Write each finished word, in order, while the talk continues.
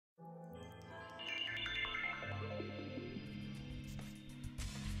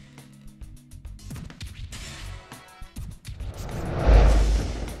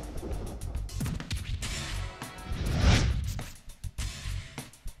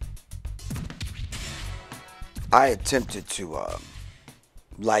I attempted to,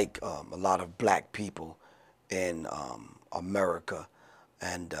 like a lot of black people in America,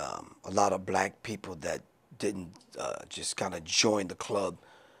 and a lot of black people that didn't just kind of join the club,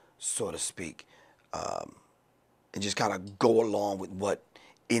 so to speak, and just kind of go along with what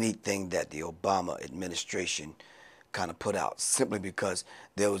anything that the Obama administration kind of put out, simply because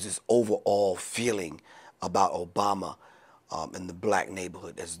there was this overall feeling about Obama in the black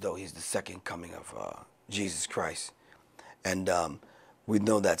neighborhood as though he's the second coming of Jesus Christ. And we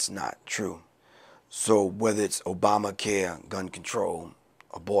know that's not true. So whether it's Obamacare, gun control,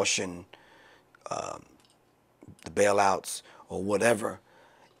 abortion, the bailouts, or whatever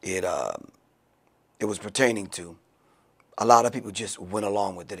it was pertaining to, a lot of people just went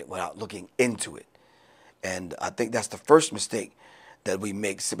along with it without looking into it. And I think that's the first mistake that we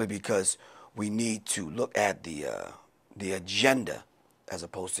make, simply because we need to look at the agenda as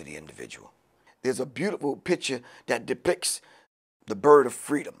opposed to the individual. There's a beautiful picture that depicts the bird of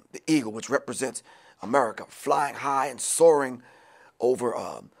freedom, the eagle, which represents America, flying high and soaring over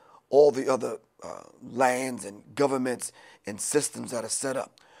all the other lands and governments and systems that are set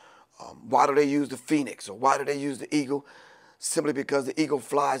up. Why do they use the phoenix, or why do they use the eagle? Simply because the eagle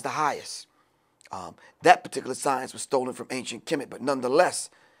flies the highest. That particular science was stolen from ancient Kemet, but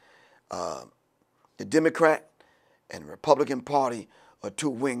nonetheless, the Democrat and Republican Party are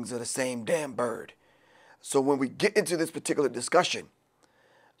two wings of the same damn bird. So when we get into this particular discussion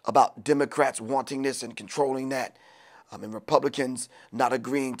about Democrats wanting this and controlling that, and Republicans not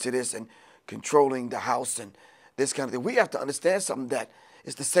agreeing to this and controlling the House and this kind of thing, we have to understand something, that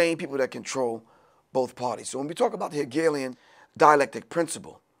it's the same people that control both parties. So when we talk about the Hegelian dialectic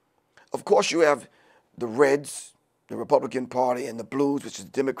principle, of course you have the Reds, the Republican Party, and the Blues, which is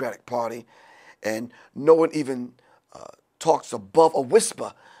the Democratic Party, and no one even talks above a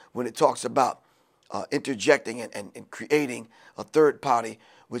whisper when it talks about interjecting and creating a third party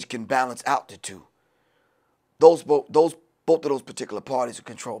which can balance out the two. Both of those particular parties are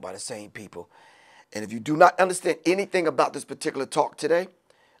controlled by the same people. And if you do not understand anything about this particular talk today,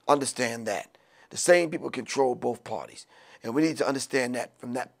 understand that the same people control both parties. And we need to understand that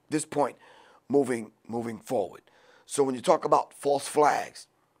from this point moving forward. So when you talk about false flags,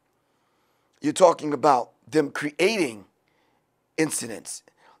 you're talking about them creating incidents,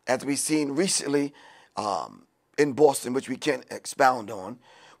 as we've seen recently in Boston, which we can't expound on,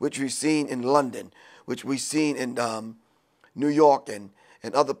 which we've seen in London, which we've seen in New York and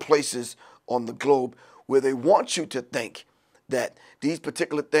other places on the globe, where they want you to think that these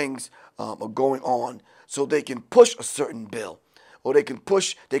particular things are going on so they can push a certain bill, or they can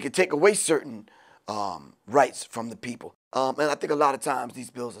take away certain rights from the people. And I think a lot of times these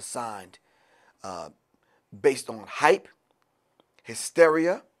bills are signed based on hype,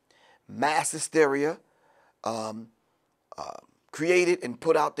 hysteria, mass hysteria, created and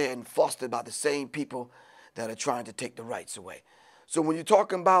put out there and fostered by the same people that are trying to take the rights away. So when you're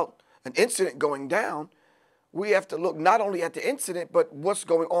talking about an incident going down, we have to look not only at the incident, but what's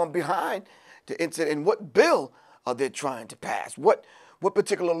going on behind the incident, and what bill are they trying to pass, what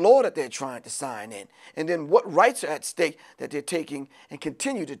particular law that they're trying to sign in, and then what rights are at stake that they're taking and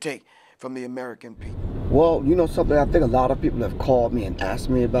continue to take from the American people. Well, you know something, I think a lot of people have called me and asked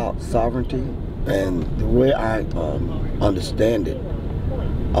me about sovereignty, and the way I understand it,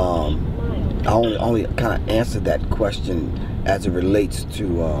 I only kind of answer that question as it relates to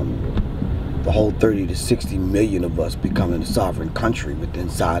the whole 30 to 60 million of us becoming a sovereign country within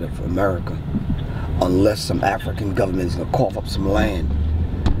inside of America, unless some African government is going to cough up some land.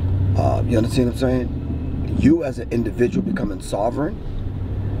 You understand what I'm saying? You as an individual becoming sovereign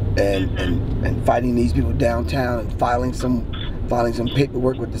and fighting these people downtown and filing some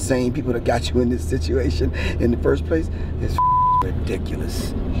paperwork with the same people that got you in this situation in the first place is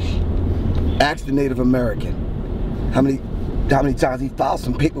ridiculous. Ask the Native American how many times he filed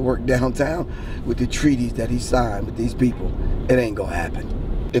some paperwork downtown with the treaties that he signed with these people. It ain't gonna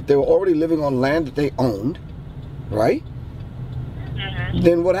happen. If they were already living on land that they owned, right?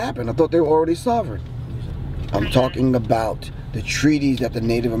 Then what happened? I thought they were already sovereign. I'm talking about the treaties that the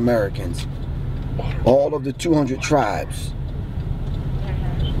Native Americans, all of the 200 tribes,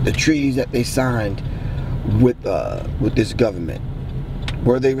 the treaties that they signed with this government,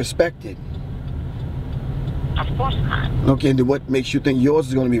 were they respected? Of course not. Okay, and then what makes you think yours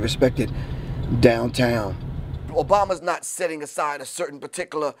is going to be respected downtown? Obama's not setting aside a certain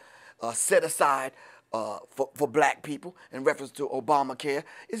particular set aside for black people in reference to Obamacare.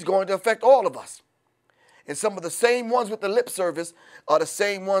 It's going to affect all of us. And some of the same ones with the lip service are the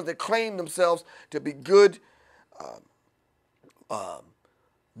same ones that claim themselves to be good,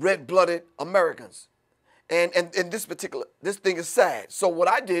 red-blooded Americans. And this thing is sad. So what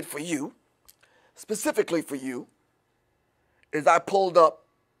I did for you, specifically for you, is I pulled up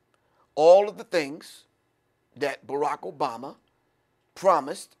all of the things that Barack Obama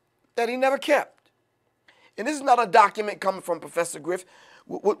promised that he never kept. And this is not a document coming from Professor Griff.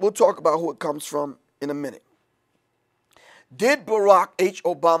 We'll talk about who it comes from in a minute. Did Barack H.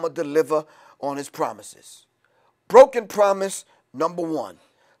 Obama deliver on his promises? Broken promise number 1,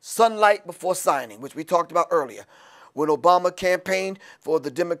 sunlight before signing, which we talked about earlier. When Obama campaigned for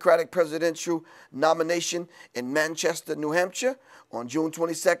the Democratic presidential nomination in Manchester, New Hampshire, on June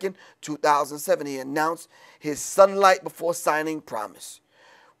 22nd, 2007, he announced his sunlight before signing promise.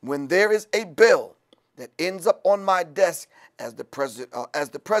 When there is a bill that ends up on my desk as the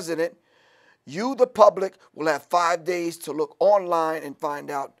president, you, the public, will have 5 days to look online and find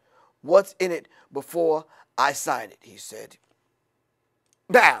out what's in it before I sign it, he said.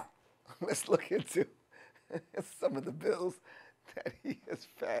 Now, let's look into some of the bills that he has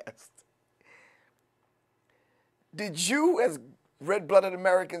passed. Did you, as red-blooded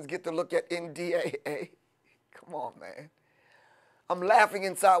Americans, get to look at NDAA? Come on, man. I'm laughing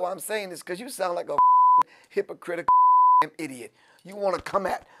inside while I'm saying this because you sound like a hypocritical idiot. You want to come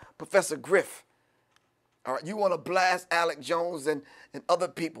at Professor Griff. All right, you want to blast Alex Jones and other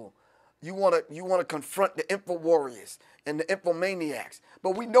people. You want to confront the InfoWarriors and the Infomaniacs.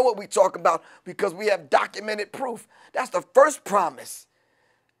 But we know what we talk about because we have documented proof. That's the first promise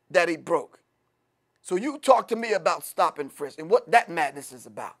that he broke. So you talk to me about stop and frisk and what that madness is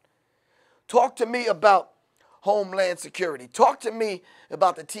about. Talk to me about Homeland Security. Talk to me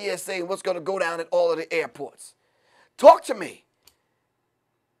about the TSA and what's going to go down at all of the airports. Talk to me.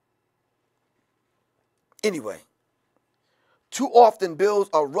 Anyway, too often bills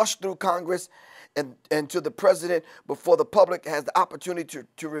are rushed through Congress and to the president before the public has the opportunity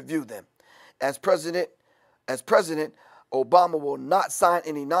to review them. As president, Obama will not sign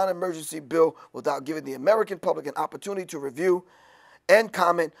any non-emergency bill without giving the American public an opportunity to review and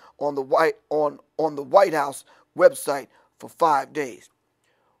comment on the White House website for 5 days.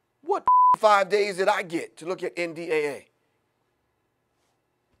 What 5 days did I get to look at NDAA?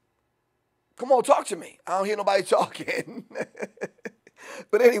 Come on, talk to me. I don't hear nobody talking.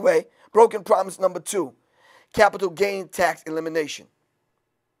 But anyway, broken promise number 2, capital gain tax elimination.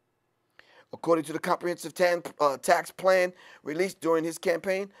 According to the comprehensive tax plan released during his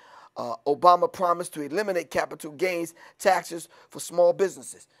campaign, Obama promised to eliminate capital gains taxes for small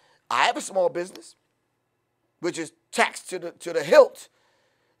businesses. I have a small business, which is taxed to the hilt.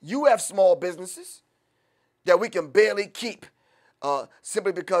 You have small businesses that we can barely keep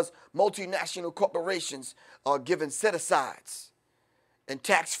simply because multinational corporations are given set-asides and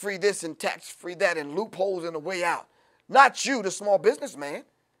tax-free this and tax-free that and loopholes in the way out. Not you, the small businessman.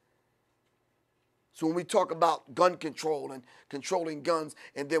 So when we talk about gun control and controlling guns,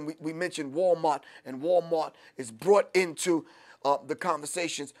 and then we mention Walmart, and Walmart is brought into the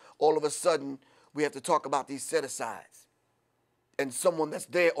conversations, all of a sudden we have to talk about these set-asides and someone that's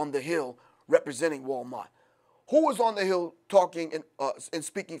there on the Hill representing Walmart. Who was on the Hill talking and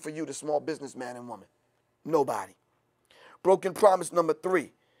speaking for you, the small businessman and woman? Nobody. Broken promise number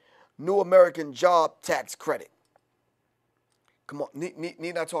 3, new American job tax credit. Come on,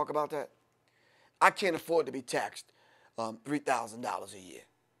 need I talk about that? I can't afford to be taxed $3,000 a year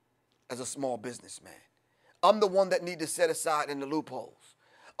as a small businessman. I'm the one that needs to set aside in the loopholes.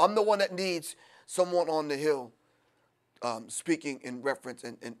 I'm the one that needs someone on the Hill speaking in reference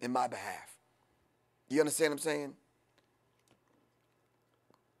in my behalf. You understand what I'm saying?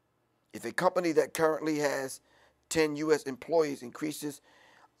 If a company that currently has 10 U.S. employees increases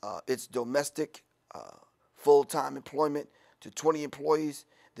its domestic full-time employment to 20 employees,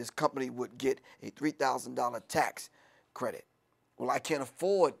 this company would get a $3,000 tax credit. Well, I can't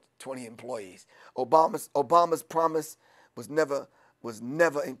afford 20 employees. Obama's promise was never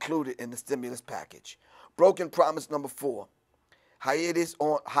included in the stimulus package. Broken promise number 4, hiatus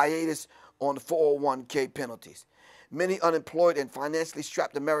on the 401k penalties. Many unemployed and financially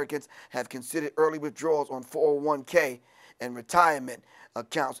strapped Americans have considered early withdrawals on 401k and retirement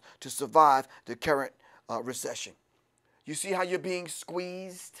accounts to survive the current recession. You see how you're being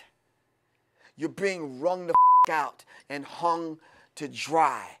squeezed? You're being wrung the out and hung to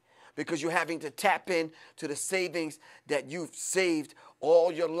dry because you're having to tap in to the savings that you've saved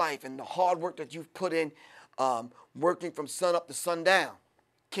all your life and the hard work that you've put in working from sun up to sundown.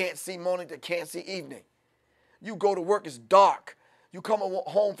 Can't see morning to can't see evening. You go to work, it's dark. You come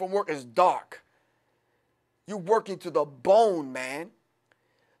home from work, it's dark. You're working to the bone, man.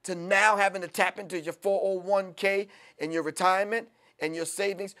 To now having to tap into your 401k and your retirement and your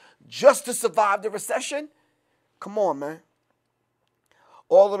savings just to survive the recession? Come on, man.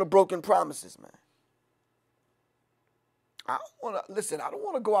 All of the broken promises, man. I don't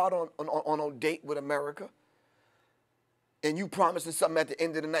want to go out on a date with America and you promising something at the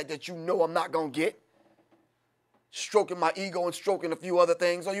end of the night that you know I'm not going to get. Stroking my ego and stroking a few other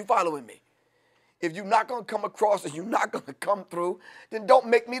things. Are you following me? If you're not going to come across and you're not going to come through, then don't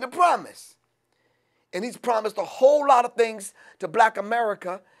make me the promise. And he's promised a whole lot of things to black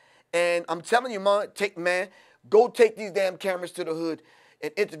America. And I'm telling you, man, go take these damn cameras to the hood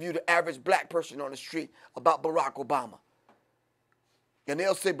and interview the average black person on the street about Barack Obama. And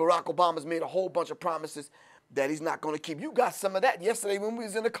they'll say Barack Obama's made a whole bunch of promises that he's not going to keep. You got some of that yesterday when we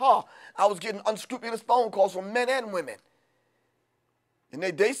was in the car. I was getting unscrupulous phone calls from men and women. And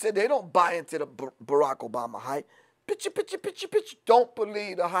they said they don't buy into the Barack Obama hype. Picture. Don't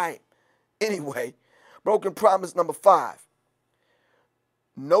believe the hype. Anyway, broken promise number 5.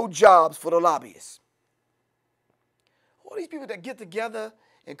 No jobs for the lobbyists. All these people that get together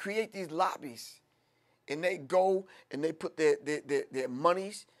and create these lobbies, and they go and they put their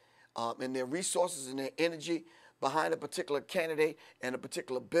monies and their resources and their energy behind a particular candidate and a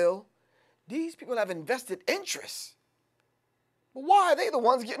particular bill. These people have invested interests. But why are they the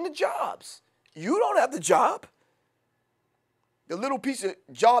ones getting the jobs? You don't have the job. The little piece of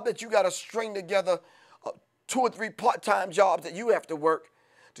job that you got to string together, 2 or 3 part-time jobs that you have to work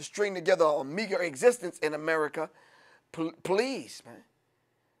to string together a meager existence in America. Please, man.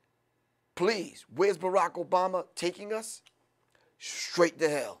 Please, where's Barack Obama taking us? Straight to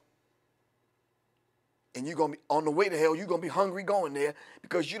hell. And you're going to be on the way to hell, you're going to be hungry going there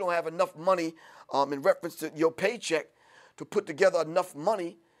because you don't have enough money in reference to your paycheck to put together enough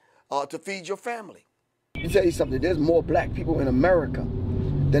money to feed your family. Let me tell you something. There's more black people in America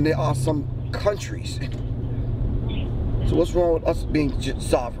than there are some countries. So what's wrong with us being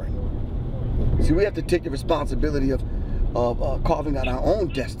sovereign? See, we have to take the responsibility of carving out our own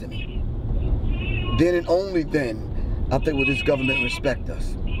destiny. Then and only then, I think, will this government respect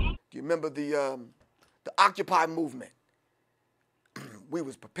us. Do you remember the Occupy movement? We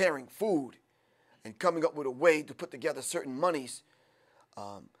was preparing food and coming up with a way to put together certain monies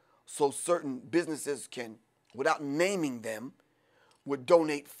so certain businesses can, without naming them, would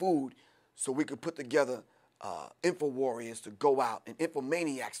donate food so we could put together info warriors to go out and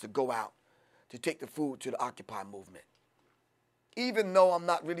infomaniacs to go out to take the food to the Occupy movement. Even though I'm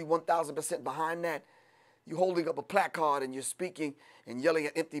not really 1,000% behind that, you're holding up a placard and you're speaking and yelling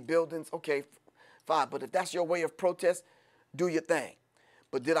at empty buildings, okay, fine. But if that's your way of protest, do your thing.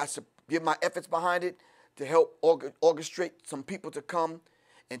 But did I give my efforts behind it to help orchestrate some people to come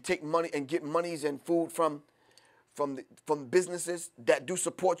and take money and get monies and food from businesses that do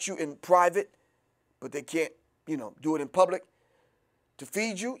support you in private, but they can't, do it in public to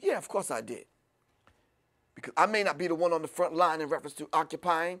feed you? Yeah, of course I did. Because I may not be the one on the front line in reference to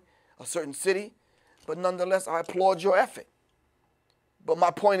occupying a certain city, but nonetheless, I applaud your effort. But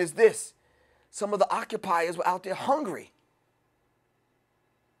my point is this. Some of the occupiers were out there hungry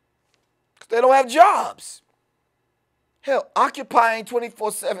because they don't have jobs. Hell, occupying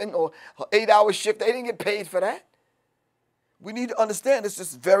 24/7 or an 8-hour shift, they didn't get paid for that. We need to understand this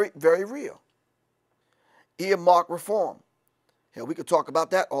is very, very real. Earmark reform. Hell, we could talk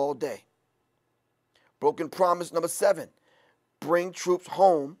about that all day. Broken promise number 7, bring troops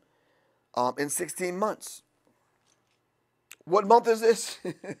home in 16 months. What month is this?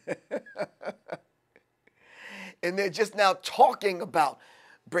 And they're just now talking about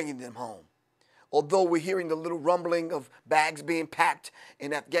bringing them home. Although we're hearing the little rumbling of bags being packed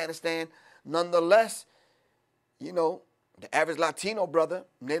in Afghanistan, nonetheless, the average Latino brother,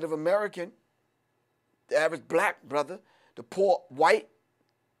 Native American, the average black brother, the poor white,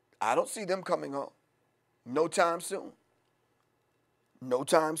 I don't see them coming home. No time soon. No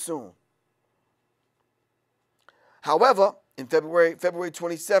time soon. However, in February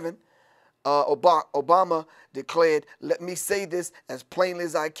 27, Obama declared, let me say this as plainly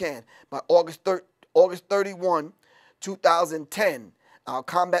as I can, by August 31, 2010, our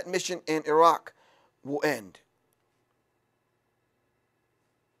combat mission in Iraq will end.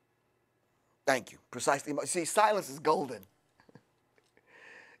 Thank you. Precisely. See, silence is golden.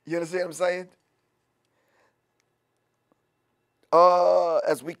 You understand what I'm saying?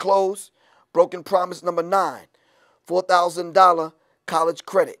 As we close, broken promise number 9, $4,000 college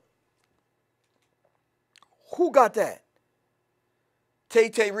credit. Who got that? Tay,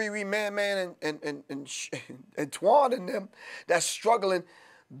 Riri, Man, and Twan and them that's struggling,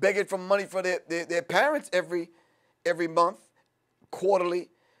 begging for money for their parents every month, quarterly.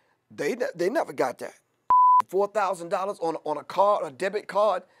 They never got that. $4,000 on a card, a debit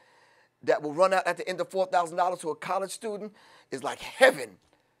card, that will run out at the end of $4,000 to a college student is like heaven.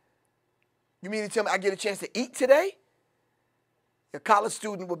 You mean to tell me I get a chance to eat today? A college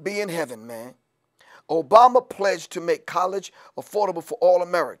student would be in heaven, man. Obama pledged to make college affordable for all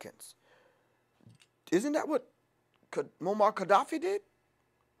Americans. Isn't that what Muammar Gaddafi did?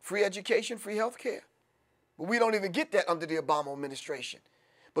 Free education, free health care. But we don't even get that under the Obama administration.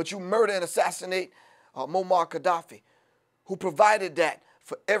 But you murder and assassinate Muammar Gaddafi, who provided that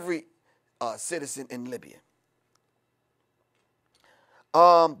for every citizen in Libya.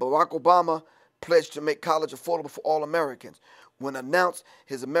 Barack Obama pledged to make college affordable for all Americans. When announced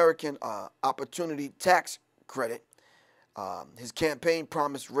his American Opportunity Tax Credit, his campaign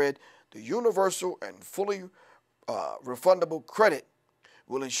promise read, "The universal and fully refundable credit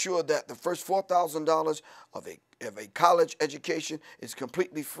will ensure that the first $4,000 of a college education is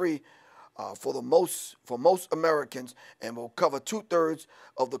completely free for most Americans and will cover 2/3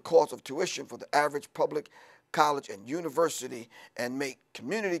 of the cost of tuition for the average public college and university and make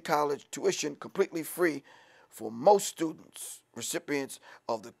community college tuition completely free for most students. Recipients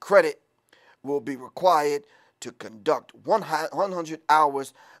of the credit will be required to conduct 100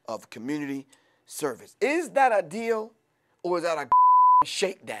 hours of community service." Is that a deal or is that a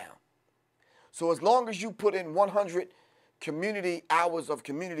shakedown? So as long as you put in 100 community hours of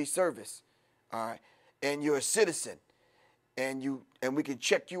community service, all right, and you're a citizen, and we can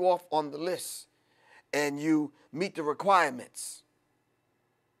check you off on the list, and you meet the requirements,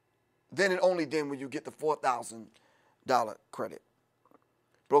 then and only then will you get the $4,000 credit.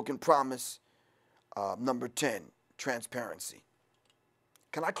 Broken promise, number 10, transparency.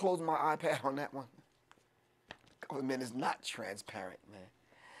 Can I close my iPad on that one? Government is not transparent, man.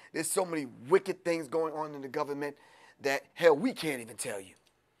 There's so many wicked things going on in the government that, hell, we can't even tell you.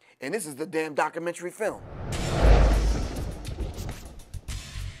 And this is the damn documentary film.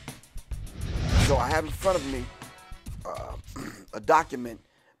 So I have in front of me a document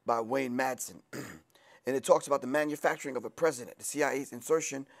by Wayne Madsen, and it talks about the manufacturing of a president, the CIA's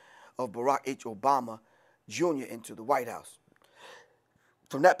insertion of Barack H. Obama Jr. into the White House.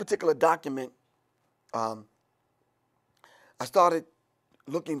 From that particular document, I started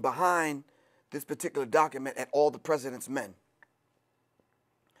looking behind this particular document at all the president's men.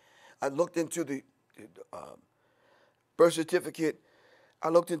 I looked into the birth certificate. I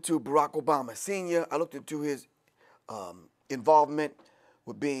looked into Barack Obama Sr. I looked into his involvement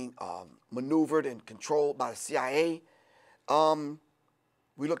with being maneuvered and controlled by the CIA.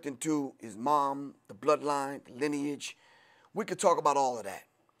 We looked into his mom, the bloodline, the lineage. We could talk about all of that.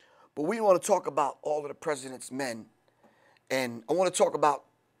 But we want to talk about all of the president's men. And I want to talk about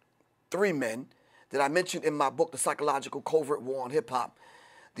 3 men that I mentioned in my book, The Psychological Covert War on Hip-Hop,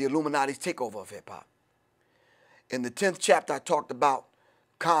 The Illuminati's Takeover of Hip-Hop. In the 10th chapter, I talked about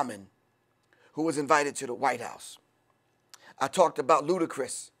Common, who was invited to the White House. I talked about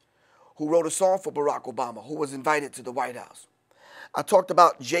Ludacris, who wrote a song for Barack Obama, who was invited to the White House. I talked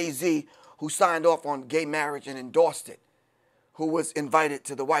about Jay-Z, who signed off on gay marriage and endorsed it, who was invited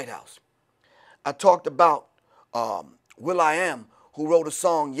to the White House. I talked about will.i.am, who wrote a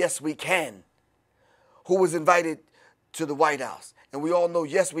song, Yes We Can, who was invited to the White House. And we all know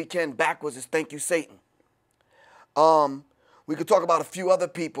Yes We Can backwards is Thank You Satan. We could talk about a few other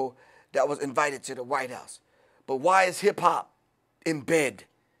people that was invited to the White House. But why is hip-hop in bed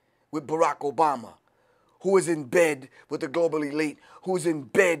with Barack Obama, who is in bed with the global elite, who is in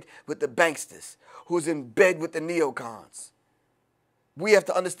bed with the banksters, who is in bed with the neocons? We have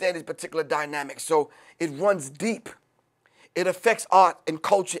to understand this particular dynamic. So it runs deep. It affects art and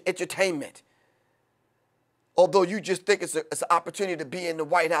culture, entertainment. Although you just think it's an opportunity to be in the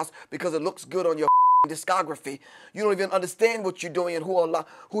White House because it looks good on your discography, you don't even understand what you're doing and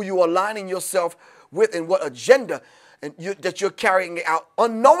who you are aligning yourself with and what agenda that you're carrying out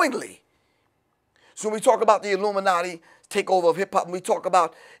unknowingly. So when we talk about the Illuminati takeover of hip-hop, and we talk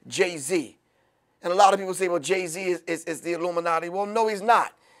about Jay-Z, and a lot of people say, well, Jay-Z is the Illuminati. Well, no, he's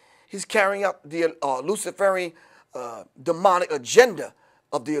not. He's carrying out the Luciferian demonic agenda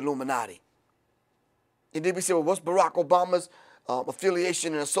of the Illuminati. And then we say, well, what's Barack Obama's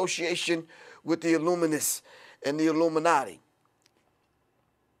affiliation and association with the Illuminists and the Illuminati?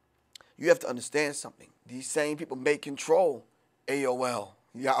 You have to understand something. These same people may control AOL,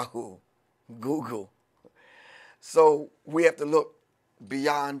 Yahoo, Google. So we have to look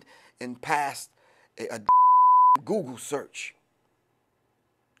beyond and past a Google search.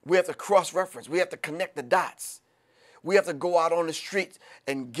 We have to cross-reference. We have to connect the dots. We have to go out on the streets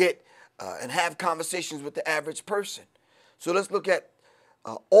and get and have conversations with the average person. So let's look at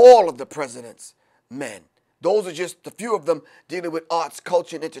all of the president's men. Those are just a few of them dealing with arts,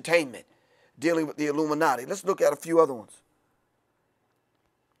 culture, and entertainment. dealing with the Illuminati. Let's look at a few other ones.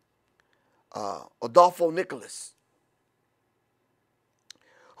 Adolfo Nicholas,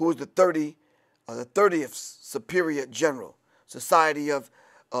 who was the 30th Superior General, Society of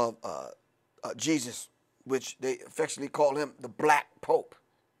Jesus, which they affectionately call him the Black Pope.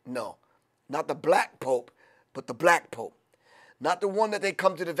 No, not the Black Pope, but the Black Pope. Not the one that they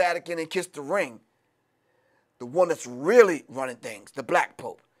come to the Vatican and kiss the ring. The one that's really running things, the Black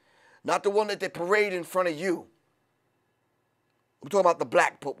Pope. Not the one that they parade in front of you. I'm talking about the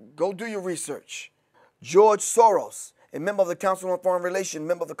Black Pope. Go do your research. George Soros, a member of the Council on Foreign Relations,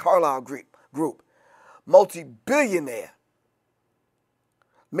 member of the Carlyle Group, multi-billionaire,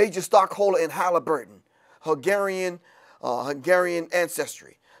 major stockholder in Halliburton, Hungarian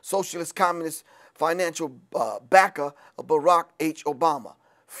ancestry, socialist communist financial backer of Barack H. Obama,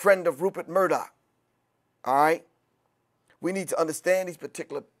 friend of Rupert Murdoch. All right? We need to understand these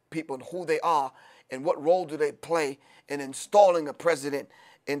particular people and who they are and what role do they play in installing a president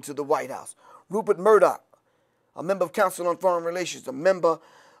into the White House. Rupert Murdoch, a member of Council on Foreign Relations, a member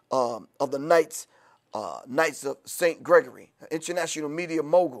of the Knights of St. Gregory, an international media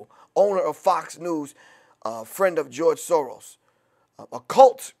mogul, owner of Fox News, friend of George Soros. A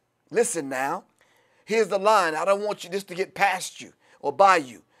cult, listen now, here's the line, I don't want this to get past you or by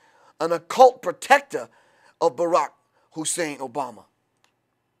you. An occult protector of Barack Hussein Obama.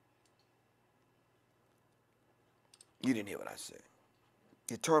 You didn't hear what I said.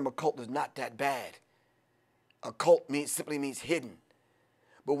 The term occult is not that bad. Occult simply means hidden.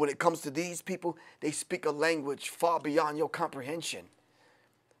 But when it comes to these people, they speak a language far beyond your comprehension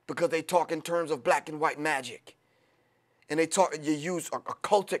because they talk in terms of black and white magic. And you use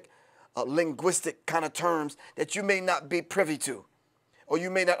occultic, linguistic kind of terms that you may not be privy to or you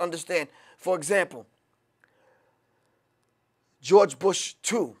may not understand. For example, George Bush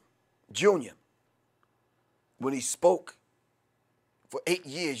II, Jr., when he spoke for 8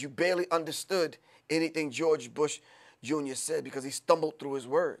 years, you barely understood anything George Bush Jr. said because he stumbled through his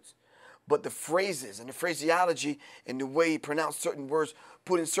words. But the phrases and the phraseology and the way he pronounced certain words,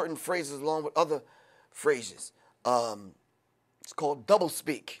 put in certain phrases along with other phrases. It's called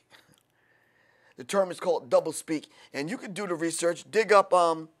doublespeak. The term is called doublespeak. And you can do the research. Dig up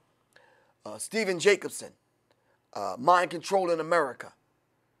Stephen Jacobson, Mind Control in America,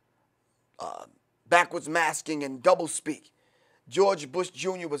 backwards masking and doublespeak. George Bush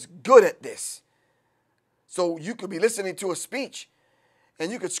Jr. was good at this. So you could be listening to a speech and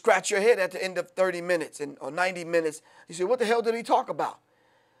you could scratch your head at the end of 30 minutes or 90 minutes. You say, what the hell did he talk about?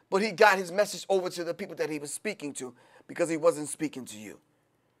 But he got his message over to the people that he was speaking to because he wasn't speaking to you.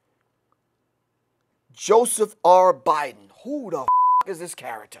 Joseph R. Biden. Who the is this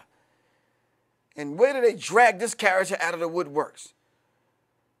character? And where did they drag this character out of the woodworks?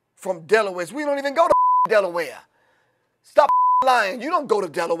 From Delaware. We don't even go to Delaware. Stop lying. You don't go to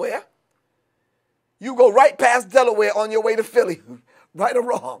Delaware. You go right past Delaware on your way to Philly. Right or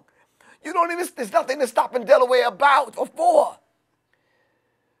wrong. You don't even, there's nothing to stop in Delaware about or for.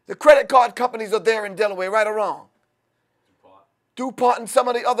 The credit card companies are there in Delaware, right or wrong. DuPont and some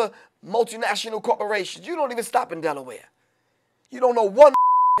of the other multinational corporations. You don't even stop in Delaware. You don't know one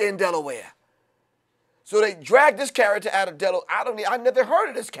in Delaware. So they dragged this character out of Delaware. I never heard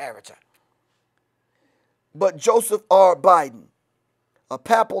of this character. But Joseph R. Biden, a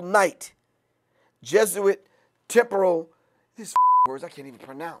papal knight, Jesuit temporal, these words I can't even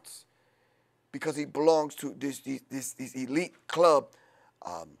pronounce, because he belongs to this elite club,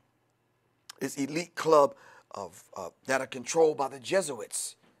 that are controlled by the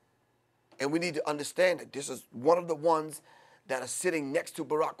Jesuits. And we need to understand that this is one of the ones that are sitting next to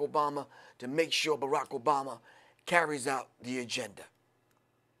Barack Obama to make sure Barack Obama carries out the agenda.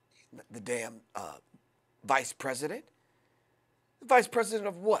 The damn vice president. The vice president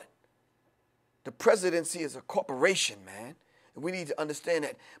of what? The presidency is a corporation, man. And we need to understand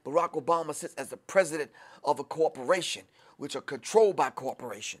that Barack Obama sits as the president of a corporation, which are controlled by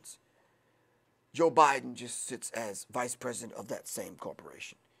corporations. Joe Biden just sits as vice president of that same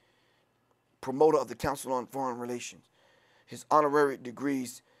corporation. Promoter of the Council on Foreign Relations. His honorary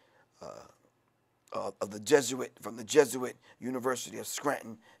degrees from the Jesuit University of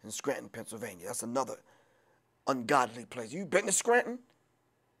Scranton in Scranton, Pennsylvania. That's another ungodly place. You been to Scranton?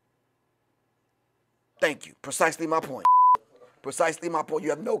 Thank you. Precisely my point. Precisely my point. You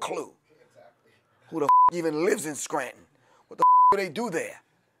have no clue who the even lives in Scranton. What the do they do there?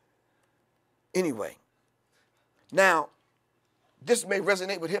 Anyway, now, this may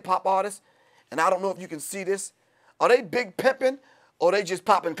resonate with hip-hop artists, and I don't know if you can see this. Are they big pimping, or are they just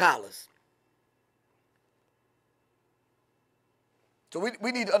popping collars? So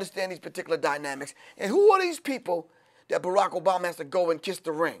we need to understand these particular dynamics. And who are these people that Barack Obama has to go and kiss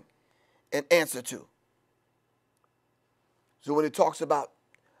the ring and answer to? So when it talks about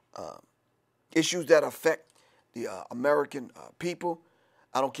issues that affect the American people,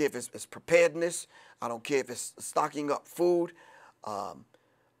 I don't care if it's preparedness, I don't care if it's stocking up food,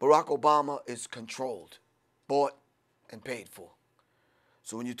 Barack Obama is controlled, bought, and paid for.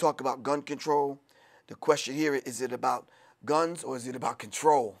 So when you talk about gun control, the question here is it about guns or is it about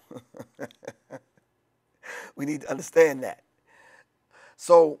control? We need to understand that.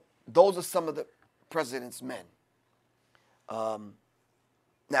 So those are some of the president's men. Now,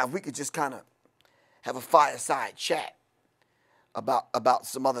 if we could just kind of have a fireside chat about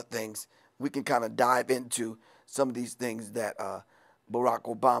some other things, we can kind of dive into some of these things that Barack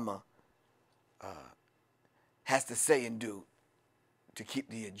Obama has to say and do to keep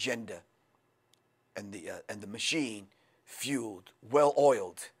the agenda and the machine fueled,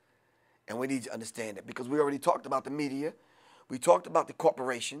 well-oiled. And we need to understand it because we already talked about the media. We talked about the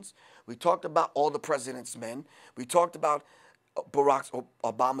corporations. We talked about all the president's men. We talked about Barack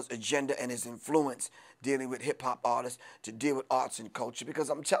Obama's agenda and his influence dealing with hip-hop artists to deal with arts and culture. Because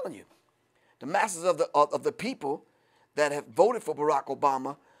I'm telling you, the masses of the people that have voted for Barack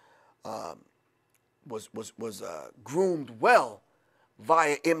Obama was groomed well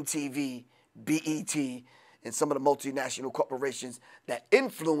via MTV, BET, and some of the multinational corporations that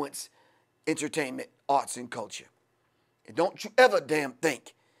influence entertainment, arts, and culture. And don't you ever damn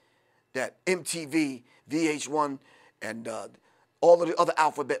think that MTV, VH1, and all of the other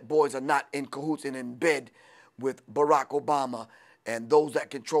alphabet boys are not in cahoots and in bed with Barack Obama and those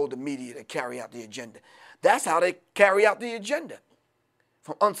that control the media to carry out the agenda. That's how they carry out the agenda.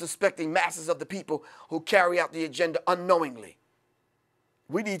 From unsuspecting masses of the people who carry out the agenda unknowingly.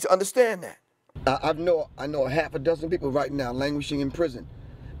 We need to understand that. I know a half a dozen people right now languishing in prison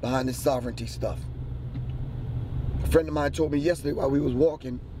behind this sovereignty stuff. A friend of mine told me yesterday while we was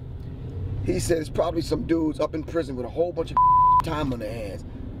walking, he said it's probably some dudes up in prison with a whole bunch of time on their hands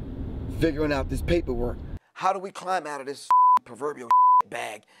figuring out this paperwork. How do we climb out of this proverbial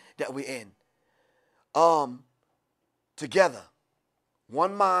bag that we're in? Together.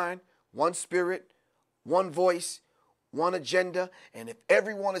 One mind, one spirit, one voice, one agenda, and if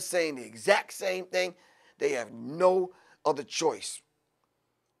everyone is saying the exact same thing, they have no other choice.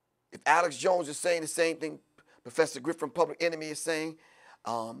 If Alex Jones is saying the same thing, Professor Griff from Public Enemy is saying,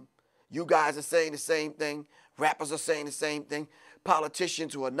 you guys are saying the same thing, rappers are saying the same thing,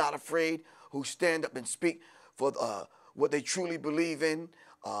 politicians who are not afraid, who stand up and speak for what they truly believe in.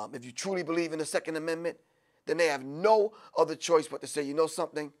 If you truly believe in the Second Amendment, then they have no other choice but to say, you know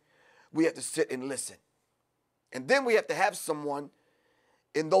something, we have to sit and listen. And then we have to have someone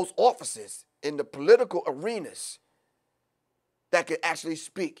in those offices, in the political arenas, that can actually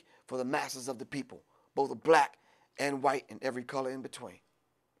speak for the masses of the people, both black and white and every color in between.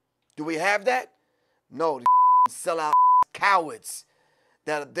 Do we have that? No, the sellout cowards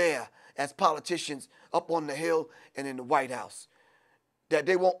that are there as politicians up on the Hill and in the White House, that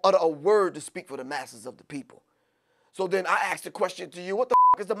they won't utter a word to speak for the masses of the people. So then I ask the question to you, what the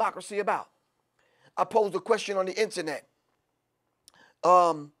is democracy about? I posed a question on the internet.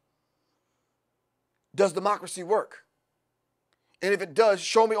 Does democracy work? And if it does,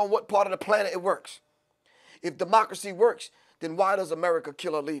 show me on what part of the planet it works. If democracy works, then why does America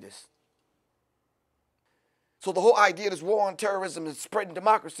kill our leaders? So the whole idea of this war on terrorism is spreading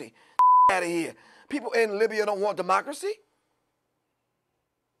democracy. Out of here. People in Libya don't want democracy.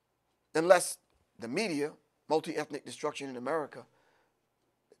 Unless the media, multi-ethnic destruction in America,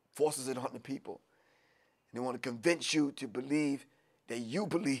 forces it on the people. And they want to convince you to believe that you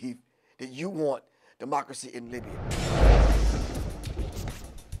want democracy in Libya.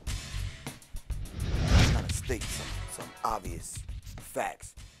 Kind of state some obvious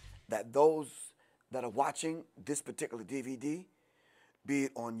facts that those that are watching this particular DVD, be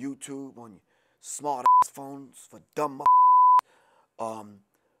it on YouTube, on smart ass phones for dumb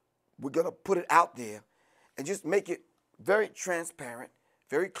we're going to put it out there and just make it very transparent,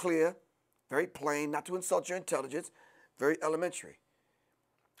 very clear, very plain, not to insult your intelligence, very elementary.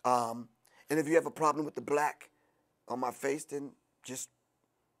 And if you have a problem with the black on my face, then just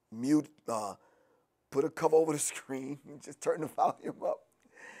mute, put a cover over the screen, and just turn the volume up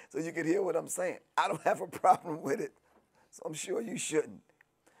so you can hear what I'm saying. I don't have a problem with it, so I'm sure you shouldn't.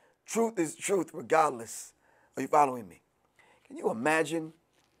 Truth is truth regardless. Are you following me? Can you imagine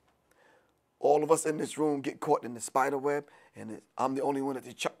all of us in this room get caught in the spider web and I'm the only one that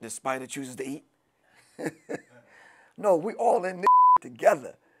the spider chooses to eat? No, we all in this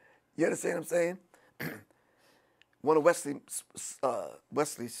together. You understand what I'm saying? one of Wesley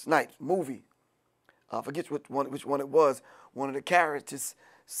Snipes' movie. I forget which one it was. One of the characters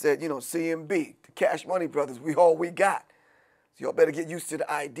said, you know, CMB, the Cash Money Brothers, we all we got. So y'all better get used to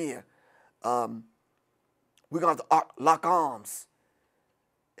the idea. We're going to have to lock arms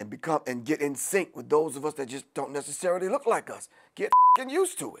and get in sync with those of us that just don't necessarily look like us. Get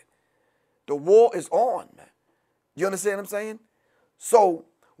used to it. The war is on, man. You understand what I'm saying? So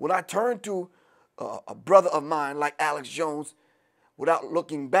when I turn to a brother of mine like Alex Jones, without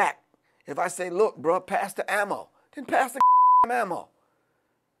looking back, if I say, look, bro, pass the ammo, then pass the ammo.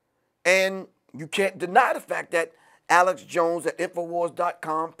 And you can't deny the fact that Alex Jones at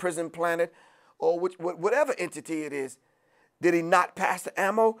Infowars.com, Prison Planet, or whatever entity it is, did he not pass the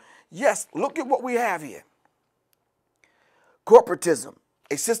ammo? Yes, look at what we have here. Corporatism,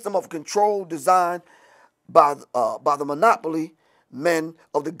 a system of control designed by the monopoly men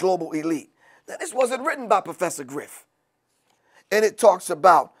of the global elite. Now, this wasn't written by Professor Griff. And it talks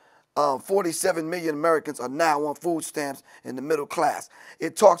about 47 million Americans are now on food stamps in the middle class.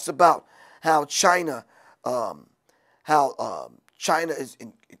 It talks about how China is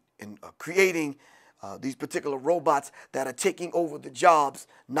creating these particular robots that are taking over the jobs,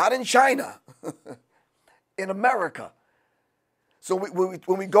 not in China, in America. So when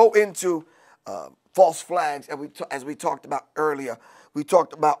we go into false flags, and as we talked about earlier, we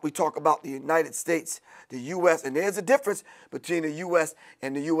talk about the United States, the U.S., and there's a difference between the U.S.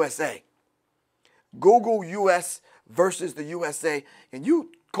 and the USA. Google U.S. versus the USA, and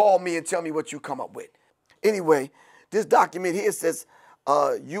you call me and tell me what you come up with. Anyway, this document here says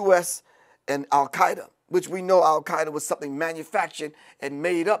U.S. and Al-Qaeda, which we know Al-Qaeda was something manufactured and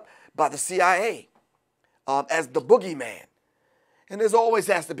made up by the CIA as the boogeyman. And there's always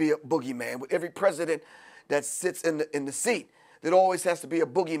has to be a boogeyman. With every president that sits in the seat, there always has to be a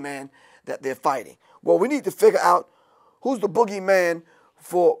boogeyman that they're fighting. Well, we need to figure out who's the boogeyman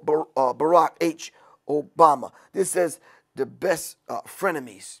for Barack H. Obama. This says the best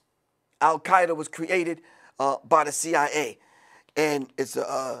frenemies. Al-Qaeda was created by the CIA. And it's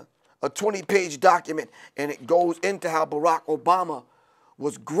a 20-page document, and it goes into how Barack Obama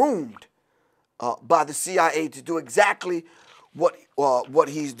was groomed by the CIA to do exactly what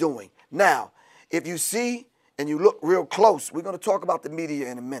he's doing. Now, if you see and you look real close, we're going to talk about the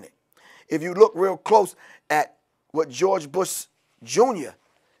media in a minute. If you look real close at what George Bush Jr.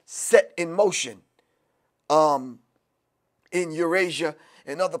 set in motion in Eurasia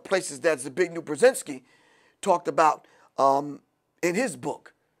and other places that Zbigniew Brzezinski talked about in his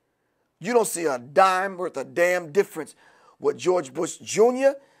book, you don't see a dime worth of damn difference what George Bush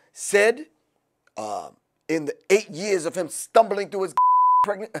Jr. said in the 8 years of him stumbling through his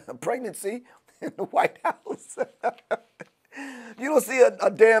pregnancy in the White House. You don't see a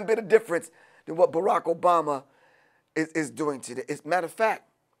damn bit of difference than what Barack Obama is doing today. As a matter of fact,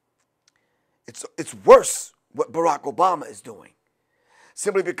 it's worse what Barack Obama is doing.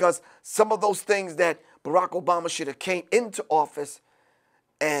 Simply because some of those things that Barack Obama should have came into office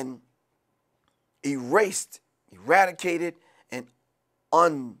and eradicated, and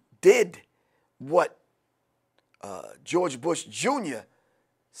undid what George Bush Jr.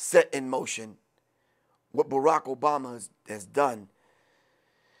 set in motion, what Barack Obama has done.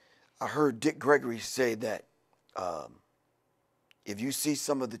 I heard Dick Gregory say that if you see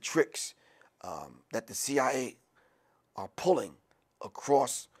some of the tricks that the CIA are pulling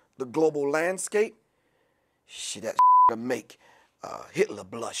across the global landscape, shit, that to make Hitler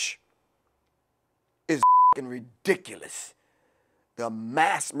blush. It's ridiculous. The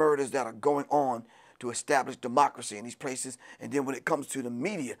mass murders that are going on to establish democracy in these places, and then when it comes to the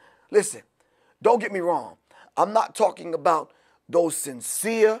media, listen, don't get me wrong. I'm not talking about those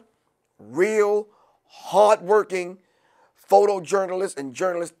sincere, real, hardworking photojournalists and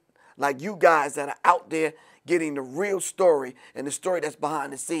journalists like you guys that are out there getting the real story and the story that's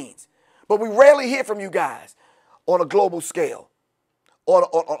behind the scenes. But we rarely hear from you guys on a global scale,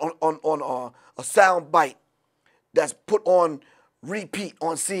 on a sound bite that's put on repeat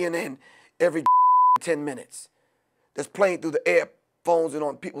on CNN every 10 minutes, that's playing through the earphones and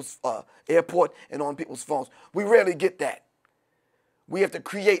on people's airport and on people's phones. We rarely get that. We have to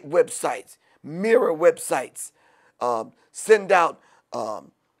create websites, mirror websites, send out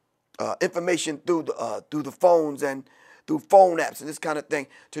information through the phones and through phone apps and this kind of thing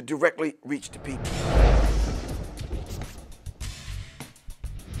to directly reach the people.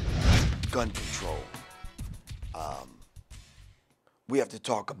 Gun control. We have to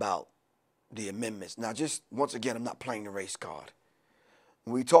talk about the amendments. Now, just once again, I'm not playing the race card.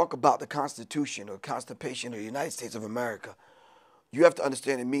 When we talk about the Constitution or Constitution of the United States of America, you have to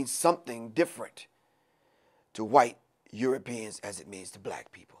understand it means something different to white Europeans as it means to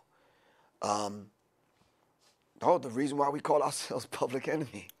black people. Oh, the reason why we call ourselves public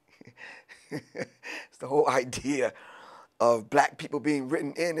enemy. It's the whole idea of black people being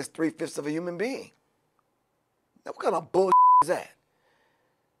written in as 3/5 of a human being. Now, what kind of bullshit is that?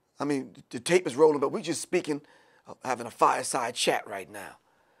 I mean, the tape is rolling, but we're just speaking, having a fireside chat right now.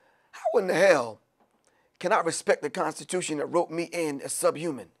 How in the hell can I respect the Constitution that wrote me in as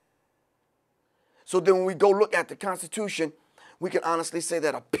subhuman? So then when we go look at the Constitution, we can honestly say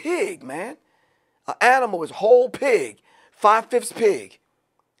that a pig, man, an animal is whole pig, 5/5 pig.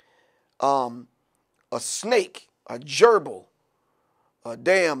 A snake, a gerbil, a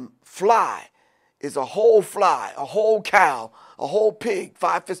damn fly is a whole fly, a whole cow, a whole pig,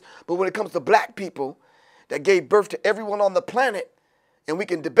 5/5. But when it comes to black people that gave birth to everyone on the planet, and we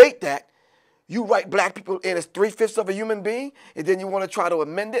can debate that, you write black people in as 3/5 of a human being, and then you want to try to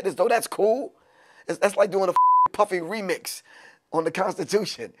amend it as though that's cool? That's like doing a Puffy remix on the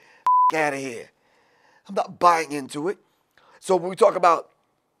Constitution. Out of here. I'm not buying into it. So when we talk about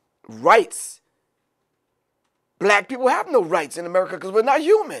rights, black people have no rights in America because we're not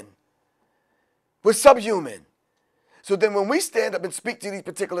human. We're subhuman. So then when we stand up and speak to these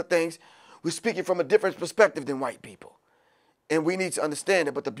particular things, we're speaking from a different perspective than white people. And we need to understand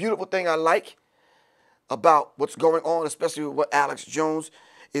it. But the beautiful thing I like about what's going on, especially with what Alex Jones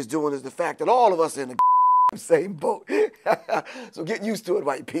is doing, is the fact that all of us are in the same boat. So get used to it,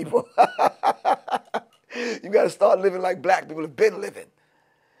 white people. You got to start living like black people have been living.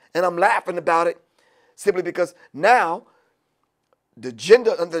 And I'm laughing about it simply because now the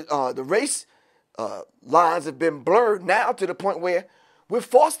gender and the race lines have been blurred now to the point where we're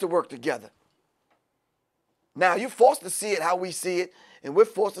forced to work together. Now you're forced to see it how we see it, and we're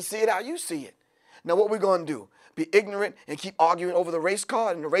forced to see it how you see it. Now what we're going to do? Be ignorant and keep arguing over the race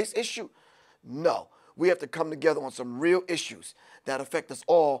card and the race issue? No. We have to come together on some real issues that affect us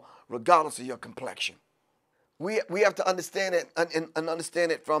all, regardless of your complexion. We have to understand it and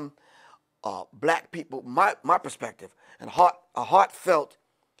understand it from black people, my perspective, and a heartfelt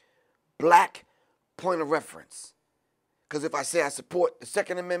black point of reference. Because if I say I support the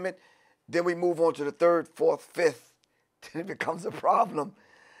Second Amendment, then we move on to the third, fourth, fifth, then it becomes a problem.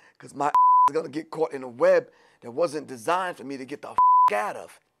 Because my is going to get caught in a web that wasn't designed for me to get the out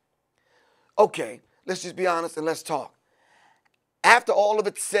of. Okay, let's just be honest and let's talk. After all of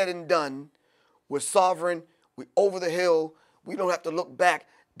it's said and done, we're sovereign, we're over the hill, we don't have to look back,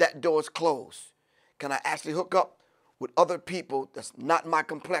 that door's closed. Can I actually hook up with other people that's not my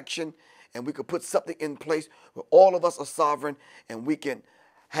complexion, and we could put something in place where all of us are sovereign and we can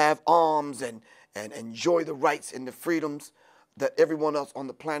have arms and enjoy the rights and the freedoms that everyone else on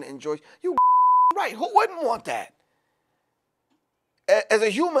the planet enjoys? You right, who wouldn't want that? As a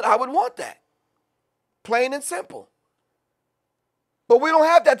human, I would want that. Plain and simple. But we don't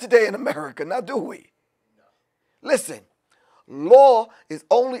have that today in America, now do we? No. Listen, law is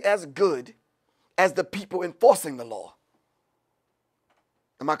only as good as the people enforcing the law.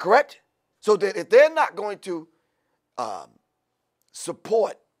 Am I correct? So that if they're not going to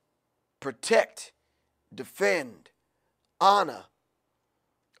support, protect, defend, honor,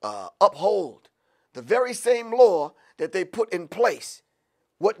 uphold the very same law that they put in place,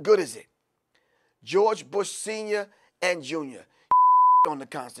 what good is it? George Bush Sr. and Jr. on the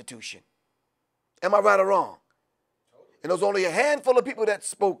Constitution. Am I right or wrong? And there was only a handful of people that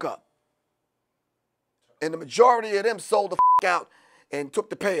spoke up. And the majority of them sold the out and took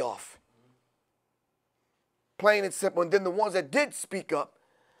the payoff. Plain and simple. And then the ones that did speak up,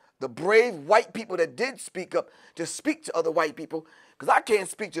 the brave white people that did speak up to speak to other white people, because I can't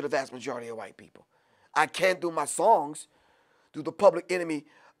speak to the vast majority of white people. I can't do my songs through the public enemy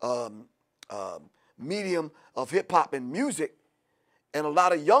medium of hip-hop and music, and a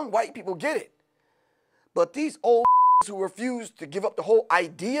lot of young white people get it. But these old who refuse to give up the whole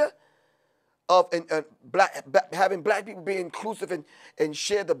idea of having black people be inclusive and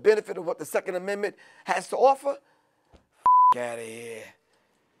share the benefit of what the Second Amendment has to offer, out of here.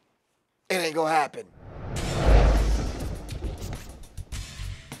 It ain't gonna happen.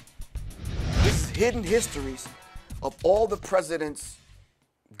 This is hidden histories of all the president's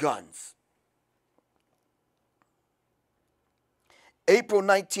guns. April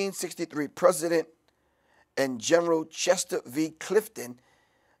 1963, President and General Chester V. Clifton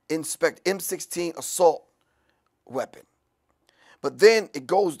inspect M16 assault weapon. But then it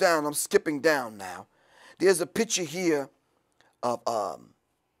goes down. I'm skipping down now. There's a picture here of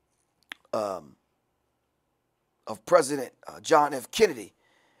President John F. Kennedy,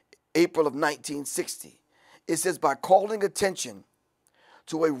 April of 1960. It says, by calling attention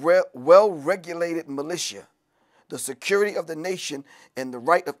to a well-regulated militia the security of the nation, and the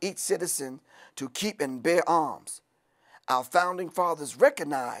right of each citizen to keep and bear arms. Our founding fathers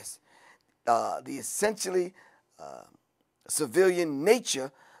recognized the essentially civilian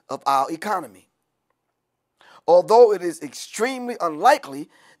nature of our economy. Although it is extremely unlikely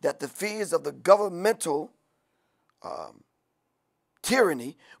that the fears of the governmental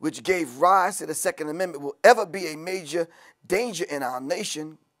tyranny which gave rise to the Second Amendment will ever be a major danger in our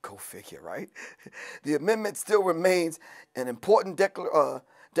nation, go figure, right? The amendment still remains an important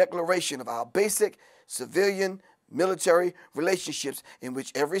declaration of our basic civilian military relationships in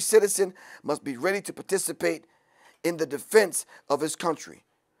which every citizen must be ready to participate in the defense of his country.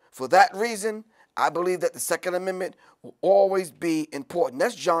 For that reason, I believe that the Second Amendment will always be important.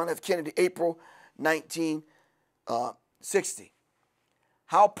 That's John F. Kennedy, April 1960.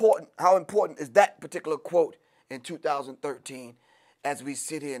 How important is that particular quote in 2013 as we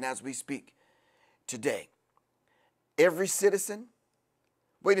sit here and as we speak today? Every citizen,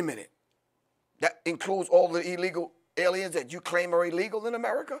 wait a minute, that includes all the illegal aliens that you claim are illegal in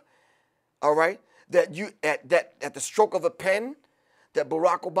America, all right? That you at the stroke of a pen, that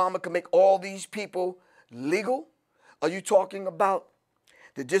Barack Obama can make all these people legal? Are you talking about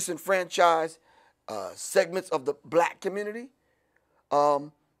the disenfranchised segments of the black community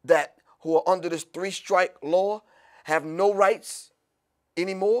that who are under this three-strike law have no rights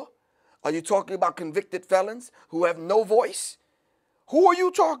anymore? Are you talking about convicted felons who have no voice? Who are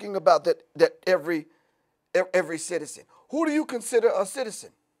you talking about that every citizen? Who do you consider a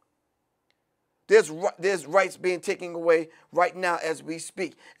citizen? There's rights being taken away right now as we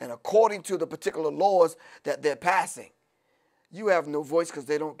speak. And according to the particular laws that they're passing, you have no voice because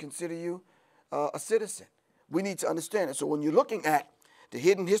they don't consider you a citizen. We need to understand it. So when you're looking at the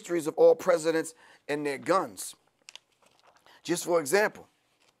hidden histories of all presidents and their guns, just for example,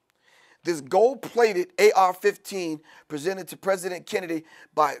 this gold-plated AR-15 presented to President Kennedy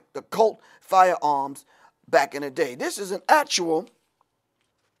by the Colt Firearms back in the day. This is an actual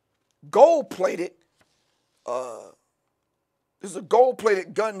gold-plated, this is a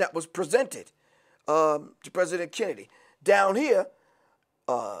gold-plated gun that was presented to President Kennedy. Down here,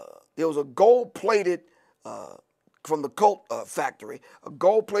 there was a gold-plated, from the Colt factory, a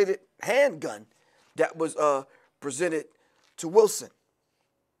gold-plated handgun that was presented to Wilson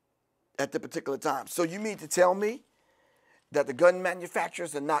at the particular time. So you mean to tell me that the gun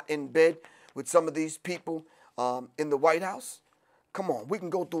manufacturers are not in bed with some of these people in the White House? Come on, we can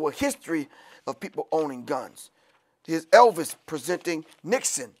go through a history of people owning guns. Here's Elvis presenting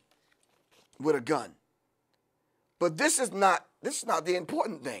Nixon with a gun. But this is not the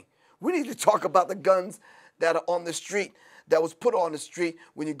important thing. We need to talk about the guns that are on the street, that was put on the street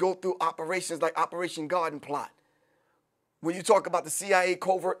when you go through operations like Operation Garden Plot. When you talk about the CIA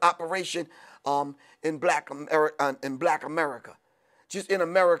covert operation in Black America, just in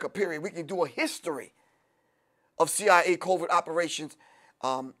America, period. We can do a history of CIA covert operations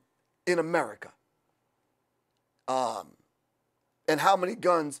in America. And how many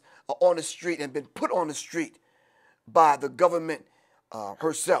guns are on the street and been put on the street by the government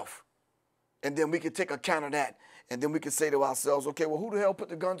herself. And then we can take account of that, and then we can say to ourselves, okay, well, who the hell put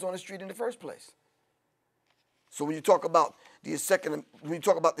the guns on the street in the first place? So when you talk about the Second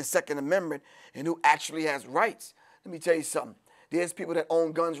Amendment and who actually has rights, let me tell you something. There's people that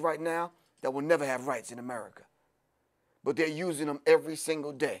own guns right now that will never have rights in America. But they're using them every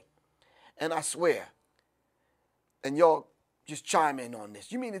single day. And I swear, and y'all just chime in on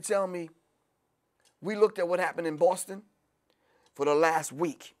this. You mean to tell me we looked at what happened in Boston for the last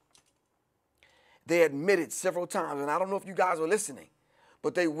week? They admitted several times, and I don't know if you guys were listening,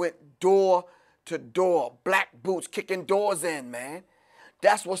 but they went door to door, black boots kicking doors in, man.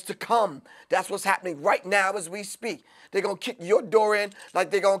 That's what's to come. That's what's happening right now as we speak. They're going to kick your door in like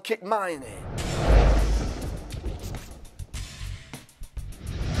they're going to kick mine in.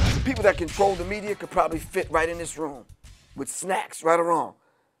 The people that control the media could probably fit right in this room with snacks, right or wrong.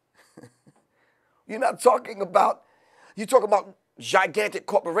 You're talking about gigantic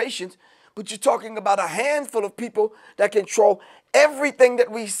corporations, but you're talking about a handful of people that control everything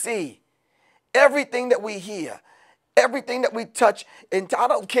that we see, everything that we hear, everything that we touch. And I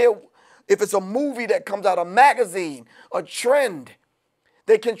don't care if it's a movie that comes out, a magazine, a trend.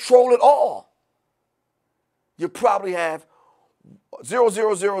 They control it all. You probably have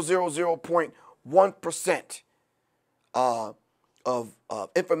 0.1% of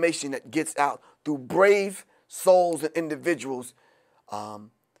information that gets out through brave souls and individuals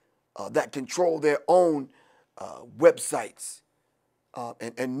that control their own websites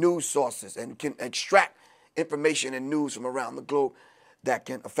and news sources and can extract information and news from around the globe that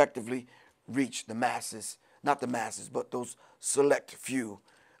can effectively reach the masses not the masses, but those select few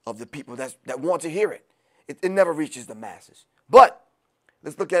of the people that want to hear it. It never reaches the masses. But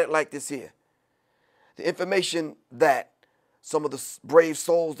let's look at it like this here. The information that some of the brave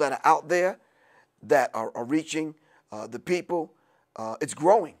souls that are out there that are reaching the people, it's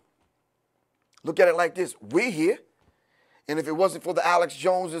growing. Look at it like this. We're here. And if it wasn't for the Alex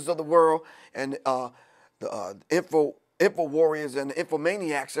Joneses of the world and the info warriors and the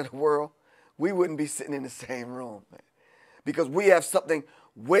infomaniacs of the world, we wouldn't be sitting in the same room, man. Because we have something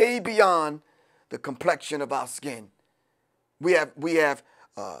way beyond the complexion of our skin. We have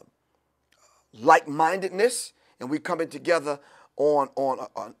like-mindedness, and we coming together on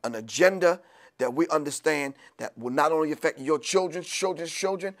an agenda that we understand that will not only affect your children's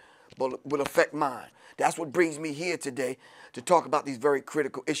children, but will affect mine. That's what brings me here today to talk about these very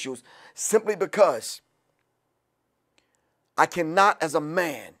critical issues, simply because I cannot, as a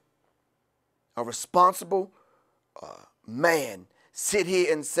man, a responsible man, sit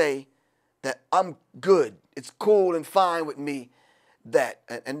here and say that I'm good, it's cool and fine with me, that,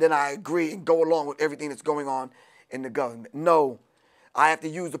 and then I agree and go along with everything that's going on in the government. No, I have to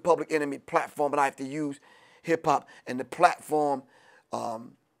use the public enemy platform, but I have to use hip-hop and the platform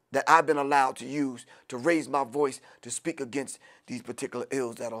that I've been allowed to use to raise my voice to speak against these particular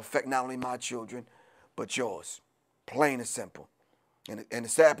ills that will affect not only my children, but yours. Plain and simple. And the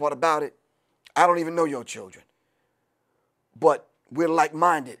sad part about it, I don't even know your children. But we're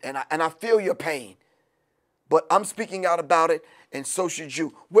like-minded, and I feel your pain. But I'm speaking out about it, and so should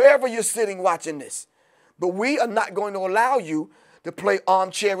you, wherever you're sitting watching this. But we are not going to allow you to play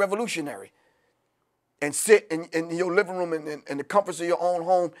armchair revolutionary and sit in your living room in the comforts of your own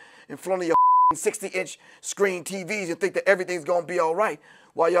home in front of your 60-inch screen TVs and think that everything's going to be all right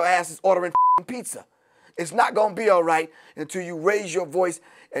while your ass is ordering pizza. It's not going to be all right until you raise your voice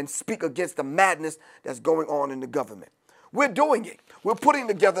and speak against the madness that's going on in the government. We're doing it. We're putting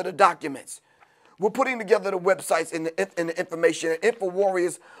together the documents. We're putting together the websites and the information. And info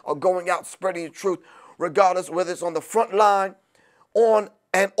warriors are going out spreading the truth, regardless whether it's on the front line, on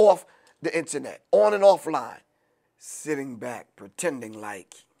and off the internet, on and offline, sitting back, pretending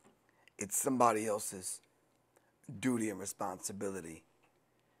like it's somebody else's duty and responsibility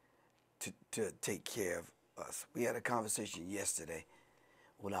to take care of us. We had a conversation yesterday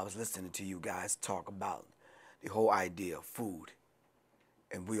when I was listening to you guys talk about the whole idea of food.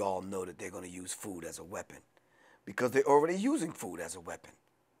 And we all know that they're going to use food as a weapon because they're already using food as a weapon.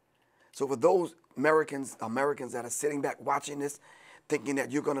 So for those Americans that are sitting back watching this, thinking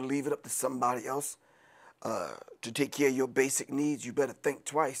that you're going to leave it up to somebody else to take care of your basic needs, you better think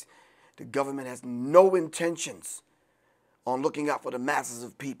twice. The government has no intentions on looking out for the masses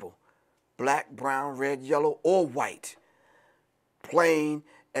of people, black, brown, red, yellow, or white. Plain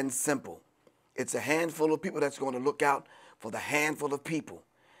and simple. It's a handful of people that's going to look out for the handful of people.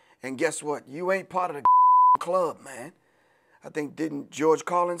 And guess what? You ain't part of the club, man. I think, didn't George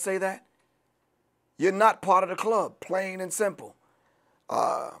Carlin say that? You're not part of the club, plain and simple.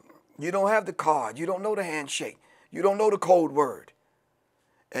 You don't have the card. You don't know the handshake. You don't know the code word.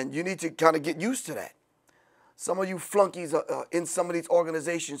 And you need to kind of get used to that. Some of you flunkies are in some of these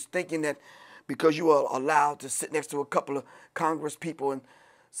organizations thinking that because you are allowed to sit next to a couple of Congress people and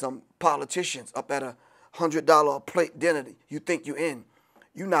some politicians up at $100 a plate dinner, you think you're in.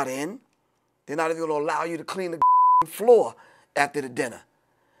 You're not in. They're not even going to allow you to clean the floor after the dinner.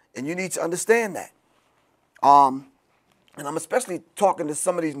 And you need to understand that. And I'm especially talking to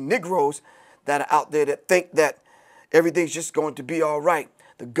some of these Negroes that are out there that think that everything's just going to be all right.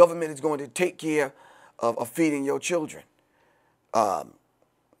 The government is going to take care of feeding your children.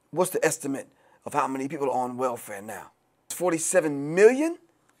 What's the estimate of how many people are on welfare now? 47 million?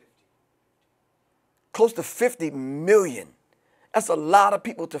 Close to 50 million. That's a lot of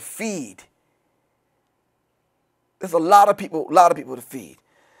people to feed. There's a lot of people to feed,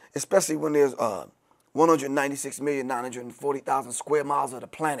 especially when there's 196,940,000 square miles of the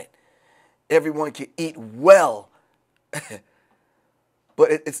planet. Everyone can eat well,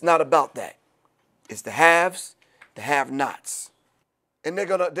 but it's not about that. It's the haves, the have-nots, and they're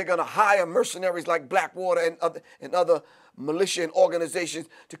gonna hire mercenaries like Blackwater and other militia and organizations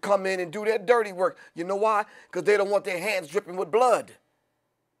to come in and do their dirty work. You know why? Because they don't want their hands dripping with blood.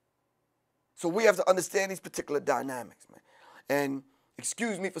 So we have to understand these particular dynamics, man. And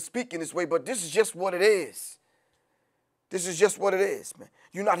excuse me for speaking this way, but this is just what it is. This is just what it is, man.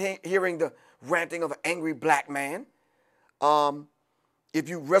 You're not hearing the ranting of an angry black man. If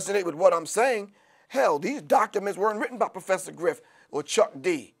you resonate with what I'm saying, hell, these documents weren't written by Professor Griff or Chuck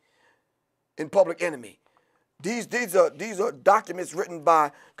D in Public Enemy. These are documents written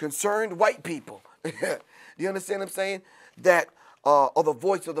by concerned white people. Do you understand what I'm saying? That are the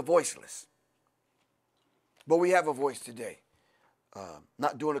voice of the voiceless. But we have a voice today.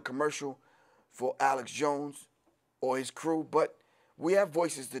 Not doing a commercial for Alex Jones or his crew, but we have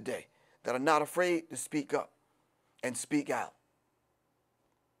voices today that are not afraid to speak up and speak out.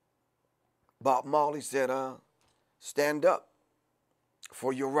 Bob Marley said, stand up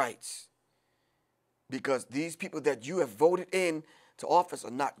for your rights, because these people that you have voted in to office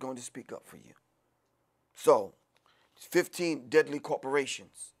are not going to speak up for you. So, 15 deadly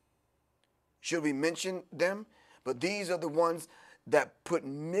corporations. Should we mention them? But these are the ones that put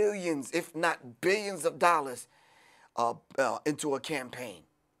millions, if not billions of dollars into a campaign.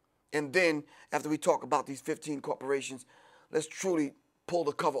 And then, after we talk about these 15 corporations, let's truly pull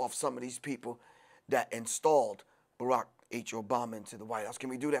the cover off some of these people that installed Barack H. Obama into the White House. Can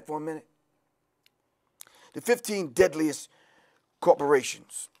we do that for a minute? The 15 deadliest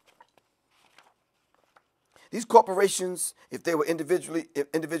corporations. These corporations, if they were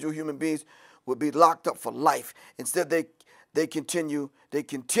individual human beings, would be locked up for life. Instead, they continue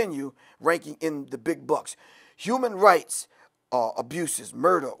ranking in the big bucks. Human rights abuses,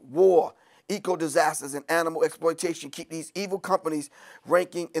 murder, war, eco disasters, and animal exploitation keep these evil companies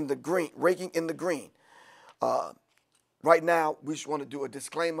ranking in the green. Right now, we just want to do a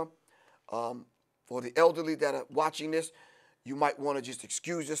disclaimer for the elderly that are watching this. You might want to just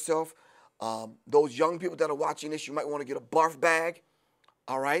excuse yourself. Those young people that are watching this, you might want to get a barf bag,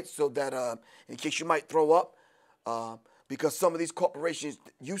 all right, so that in case you might throw up, because some of these corporations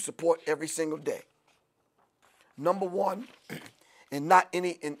you support every single day. Number one, and not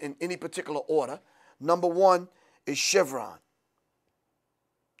in any particular order, number one is Chevron.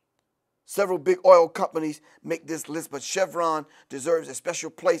 Several big oil companies make this list, but Chevron deserves a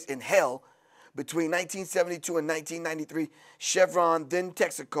special place in hell. Between 1972 and 1993, Chevron, then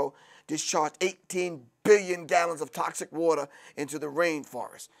Texaco, discharged 18 billion gallons of toxic water into the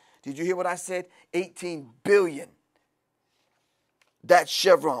rainforest. Did you hear what I said? 18 billion. That's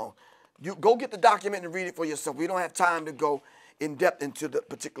Chevron. You go get the document and read it for yourself. We don't have time to go in depth into the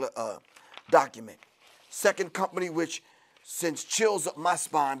particular document. Second company, which sends chills up my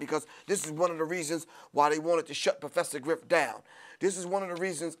spine, because this is one of the reasons why they wanted to shut Professor Griff down. This is one of the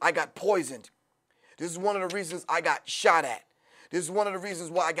reasons I got poisoned. This is one of the reasons I got shot at. This is one of the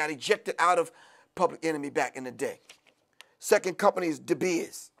reasons why I got ejected out of Public Enemy back in the day. Second company is De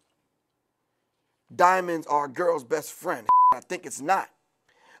Beers. Diamonds are a girl's best friend. I think it's not,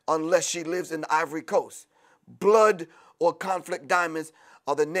 unless she lives in the Ivory Coast. Blood or conflict diamonds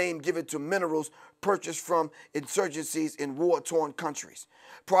are the name given to minerals purchased from insurgencies in war-torn countries.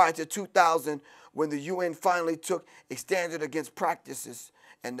 Prior to 2000, when the UN finally took a standard against practices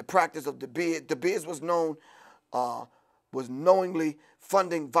and the practice of De Beers was knowingly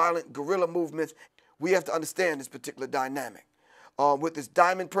funding violent guerrilla movements. We have to understand this particular dynamic. With its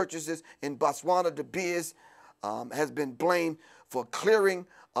diamond purchases in Botswana, De Beers has been blamed for clearing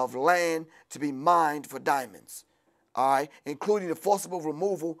of land to be mined for diamonds, all right, including the forcible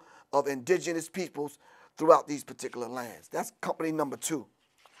removal of indigenous peoples throughout these particular lands. That's company number two.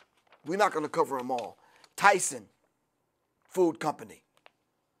 We're not going to cover them all. Tyson Food Company.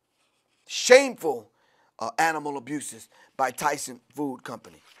 Shameful animal abuses by Tyson Food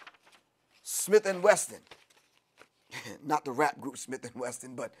Company. Smith & Wesson. Not the rap group Smith &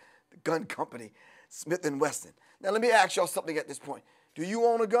 Wesson, but the gun company Smith & Wesson. Now, let me ask y'all something at this point. Do you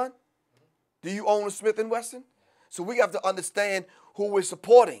own a gun? Do you own a Smith & Wesson? So we have to understand who we're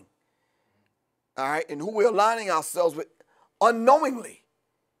supporting, all right, and who we're aligning ourselves with unknowingly.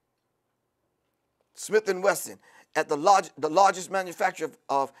 Smith & Wesson, at the largest manufacturer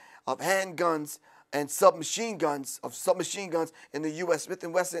of handguns and submachine guns in the U.S., Smith &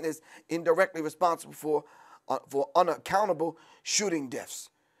 Wesson is indirectly responsible for unaccountable shooting deaths.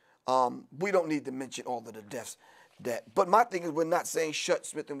 We don't need to mention all of the deaths. But my thing is, we're not saying shut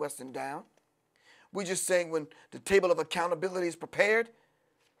Smith & Wesson down. We're just saying when the table of accountability is prepared,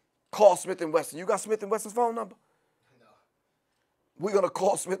 call Smith & Wesson. You got Smith & Wesson's phone number? No. We're going to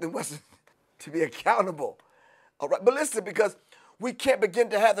call Smith & Wesson to be accountable. All right, but listen, because we can't begin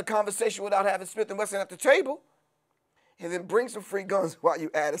to have the conversation without having Smith & Wesson at the table. And then bring some free guns while you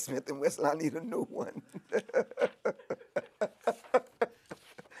add a Smith & Wesson. I need a new one.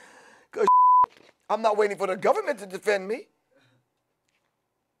 Because I'm not waiting for the government to defend me.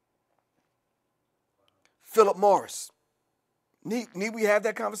 Philip Morris. Need we have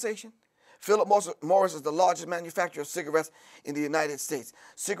that conversation? Philip Morris is the largest manufacturer of cigarettes in the United States.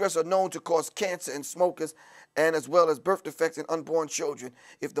 Cigarettes are known to cause cancer in smokers and as well as birth defects in unborn children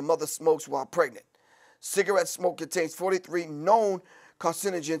if the mother smokes while pregnant. Cigarette smoke contains 43 known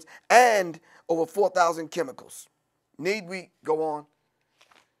carcinogens, and over 4,000 chemicals. Need we go on?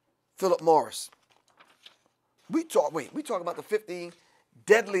 Philip Morris. We talk about the 15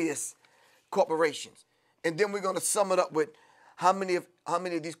 deadliest corporations. And then we're going to sum it up with how many of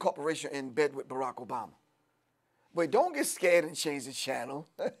these corporations are in bed with Barack Obama. Wait, don't get scared and change the channel.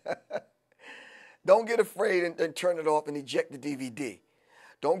 Don't get afraid and turn it off and eject the DVD.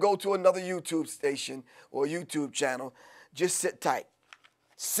 Don't go to another YouTube station or YouTube channel. Just sit tight.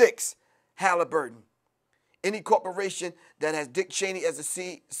 6, Halliburton. Any corporation that has Dick Cheney as a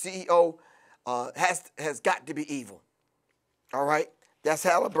CEO has got to be evil. All right? That's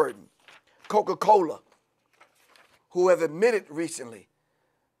Halliburton. Coca-Cola, who have admitted recently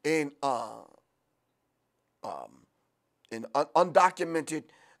in undocumented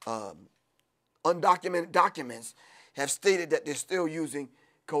documents have stated that they're still using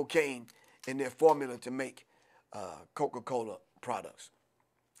cocaine in their formula to make Coca-Cola products.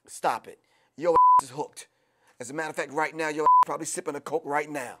 Stop it. Your ass is hooked. As a matter of fact, right now, your ass is probably sipping a Coke right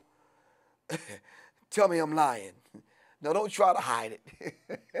now. Tell me I'm lying. No, don't try to hide it.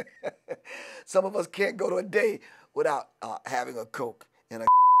 Some of us can't go to a day without having a Coke and a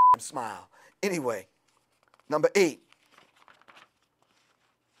smile. Anyway, number 8.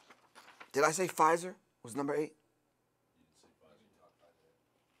 Did I say Pfizer was number 8?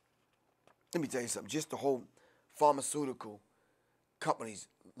 Let me tell you something. Just the whole pharmaceutical companies,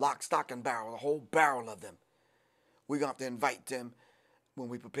 lock, stock, and barrel, the whole barrel of them. We're going to have to invite them when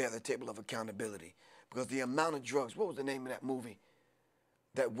we prepare the table of accountability. Because the amount of drugs, what was the name of that movie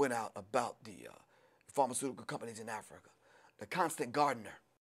that went out about the pharmaceutical companies in Africa? The Constant Gardener.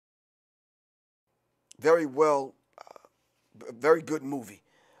 Very well, very good movie,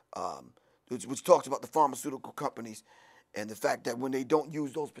 which talks about the pharmaceutical companies and the fact that when they don't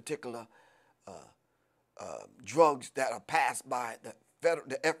use those particular drugs that are passed by the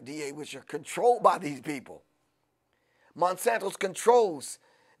FDA, which are controlled by these people. Monsanto's controls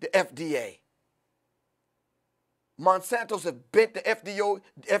the FDA. Monsanto's have bent the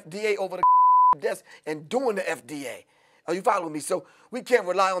FDA over the desk and doing the FDA. Are you following me? So we can't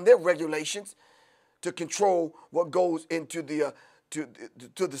rely on their regulations to control what goes into the to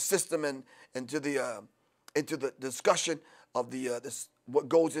the system and into the discussion of what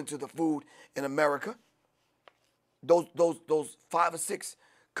goes into the food in America. Those 5 or 6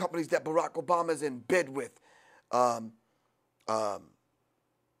 companies that Barack Obama is in bed with, the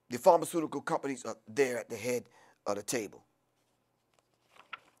pharmaceutical companies are there at the head of the table.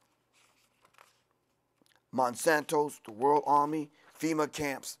 Monsanto's, the World Army, FEMA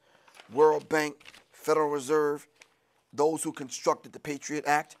camps, World Bank, Federal Reserve, those who constructed the Patriot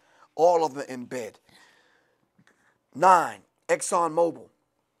Act, all of them in bed. 9, ExxonMobil.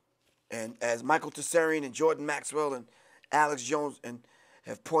 And as Michael Tessarian and Jordan Maxwell and Alex Jones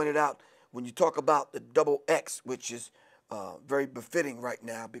have pointed out, when you talk about the double X, which is very befitting right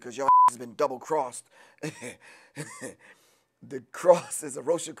now because your has been double-crossed. The cross is a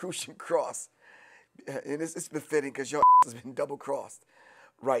Rosicrucian cross. And it's befitting because your has been double-crossed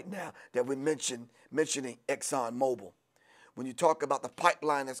right now that we're mentioning ExxonMobil. When you talk about the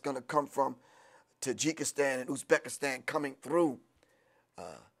pipeline that's going to come from Tajikistan and Uzbekistan coming through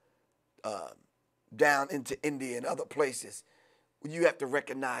down into India and other places, you have to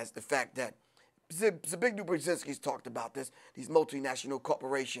recognize the fact that Zbigniew Brzezinski's talked about this. These multinational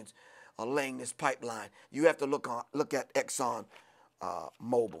corporations are laying this pipeline. You have to look at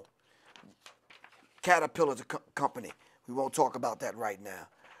ExxonMobil. Caterpillar's a company. We won't talk about that right now.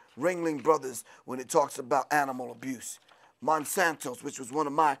 Ringling Brothers when it talks about animal abuse. Monsanto's, which was one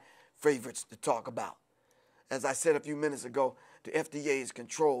of my favorites to talk about. As I said a few minutes ago, the FDA is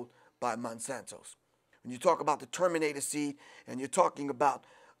controlled by Monsanto's. When you talk about the Terminator seed and you're talking about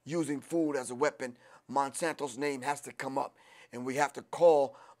using food as a weapon, Monsanto's name has to come up, and we have to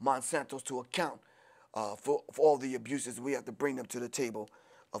call Monsanto's to account for all the abuses. We have to bring them to the table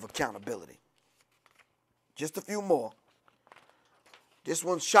of accountability. Just a few more. This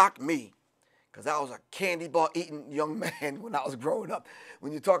one shocked me because I was a candy bar eating young man when I was growing up.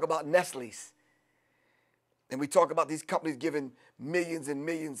 When you talk about Nestle's, and we talk about these companies giving millions and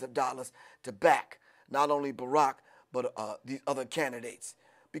millions of dollars to back not only Barack, but these other candidates,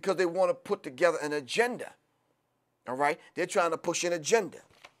 because they want to put together an agenda, all right? They're trying to push an agenda.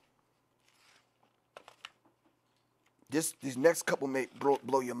 These next couple may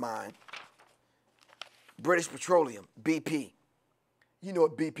blow your mind. British Petroleum, BP. You know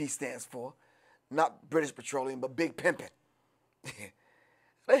what BP stands for. Not British Petroleum, but Big Pimpin'.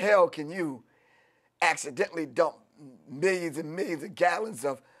 The hell can you accidentally dump millions and millions of gallons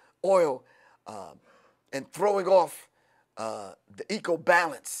of oil and throwing off the eco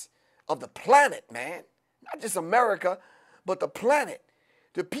balance of the planet, man. Not just America, but the planet.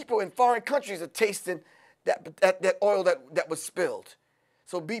 The people in foreign countries are tasting that oil that was spilled.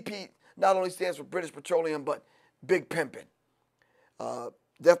 So BP not only stands for British Petroleum, but big pimping.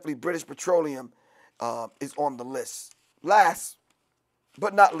 Definitely British Petroleum is on the list. Last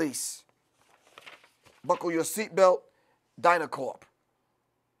but not least, buckle your seatbelt, Dynacorp.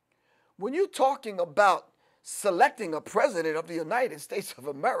 When you're talking about selecting a president of the United States of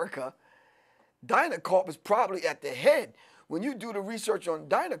America, Dynacorp is probably at the head. When you do the research on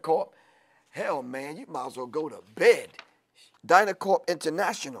Dynacorp, hell, man, you might as well go to bed. Dynacorp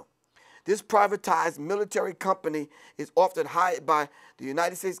International. This privatized military company is often hired by the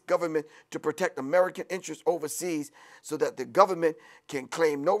United States government to protect American interests overseas so that the government can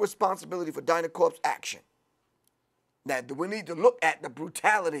claim no responsibility for Dynacorp's action. Now, we need to look at the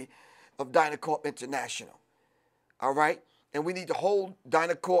brutality of Dynacorp International, all right? And we need to hold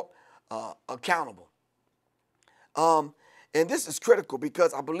Dynacorp accountable. And this is critical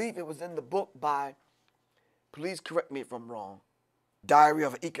because I believe it was in the book by, please correct me if I'm wrong, Diary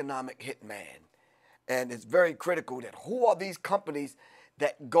of an Economic Hitman. And it's very critical that who are these companies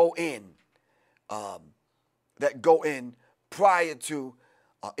that go in prior to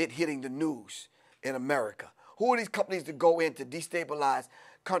it hitting the news in America? Who are these companies that go in to destabilize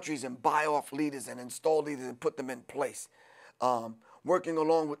countries and buy off leaders and install leaders and put them in place? Working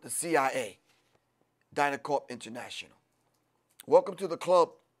along with the CIA, Dynacorp International. Welcome to the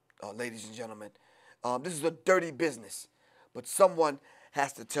club, ladies and gentlemen. This is a dirty business, but someone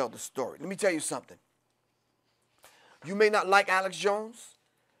has to tell the story. Let me tell you something. You may not like Alex Jones.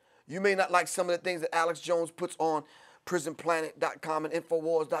 You may not like some of the things that Alex Jones puts on prisonplanet.com and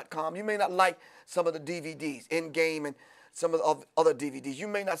infowars.com. You may not like some of the DVDs, Endgame and some of the other DVDs. You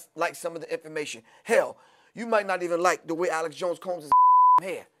may not like some of the information. Hell, you might not even like the way Alex Jones combs his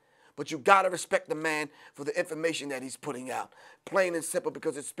hair. But you got to respect the man for the information that he's putting out. Plain and simple,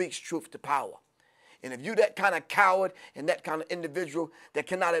 because it speaks truth to power. And if you that kind of coward and that kind of individual that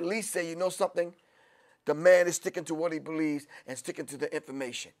cannot at least say, you know something, the man is sticking to what he believes and sticking to the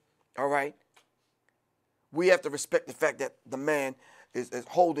information. All right? We have to respect the fact that the man is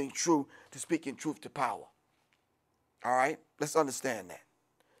holding true to speaking truth to power. All right? Let's understand that.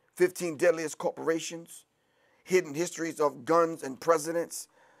 15 deadliest corporations, hidden histories of guns and presidents.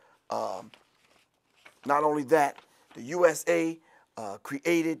 Not only that, the USA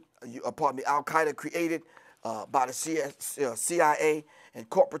Al-Qaeda created by the CIA, and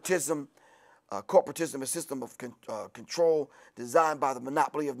corporatism. Corporatism, a system of control designed by the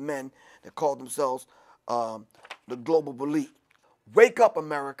monopoly of men that call themselves the global elite. Wake up,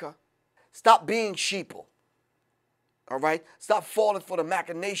 America. Stop being sheeple. All right? Stop falling for the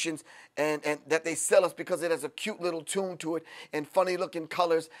machinations and that they sell us because it has a cute little tune to it and funny-looking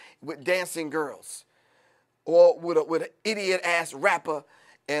colors with dancing girls. Or with an idiot-ass rapper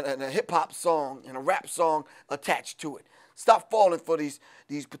and a hip-hop song and a rap song attached to it. Stop falling for these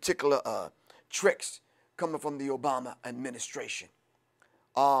particular tricks coming from the Obama administration.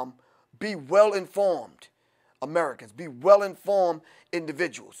 Be well-informed Americans. Be well-informed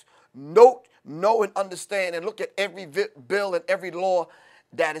individuals. Know and understand and look at every bill and every law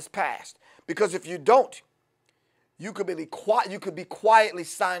that is passed. Because if you don't, you could be quietly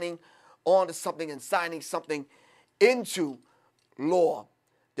signing on to something and signing something into law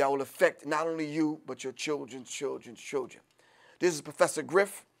that will affect not only you, but your children's children's children. This is Professor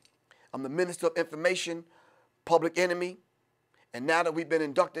Griff. I'm the Minister of Information, public enemy. And now that we've been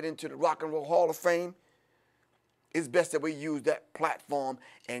inducted into the Rock and Roll Hall of Fame, it's best that we use that platform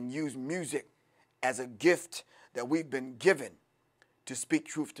and use music as a gift that we've been given to speak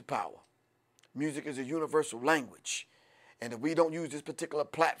truth to power. Music is a universal language. And if we don't use this particular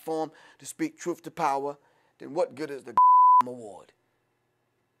platform to speak truth to power, then what good is the award?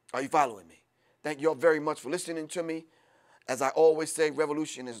 Are you following me? Thank you all very much for listening to me. As I always say,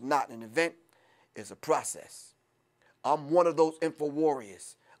 revolution is not an event, it's a process. I'm one of those info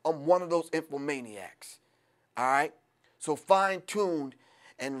warriors. I'm one of those infomaniacs. All right? So fine-tuned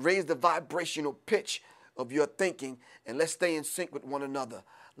and raise the vibrational pitch of your thinking, and let's stay in sync with one another.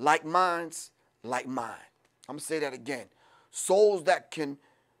 Like minds, like mine. I'm going to say that again. Souls that can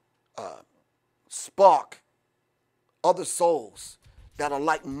spark other souls that are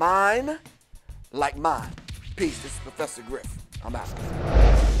like mine, like mine. Peace. This is Professor Griff. I'm out.